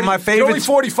 my favorite. You're only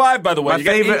 45, by the way. My You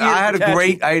got 8 favorite. years I had to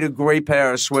catch. a great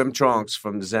pair of swim trunks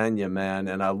from Xenia, man,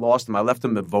 and I lost them. I left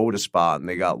them at Voda Spot, and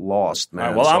they got lost, man.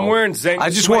 All right, well, I'm wearing Xenia I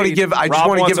just want to suede. give. I just Rob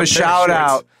want to wants give a pair of shout shorts.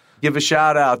 out. Give a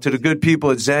shout out to the good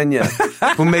people at Xenia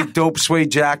who make dope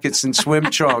suede jackets and swim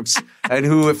trunks, and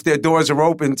who, if their doors are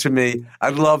open to me,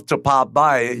 I'd love to pop by.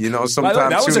 By the way,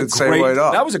 sometime soon and say what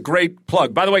up. That was a great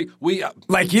plug. By the way, we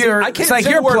Like your, I can't it's like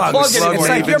say your the word plug. plug It's anymore.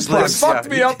 like your It plug. fucked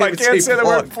me up. I can't say the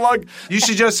word plug. You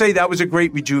should just say that was a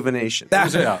great rejuvenation. That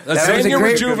was a great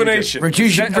rejuvenation.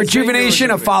 Rejuvenation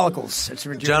of follicles. It's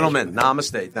rejuvenation. Gentlemen,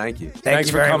 namaste. Thank you. Thanks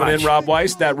you for very coming much. in, Rob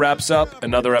Weiss. That wraps up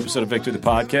another episode of Victory the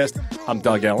Podcast. I'm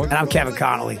Doug Ellen. And I'm Kevin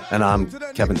Connolly. And I'm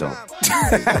Kevin Dunn.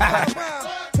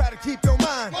 Try to keep your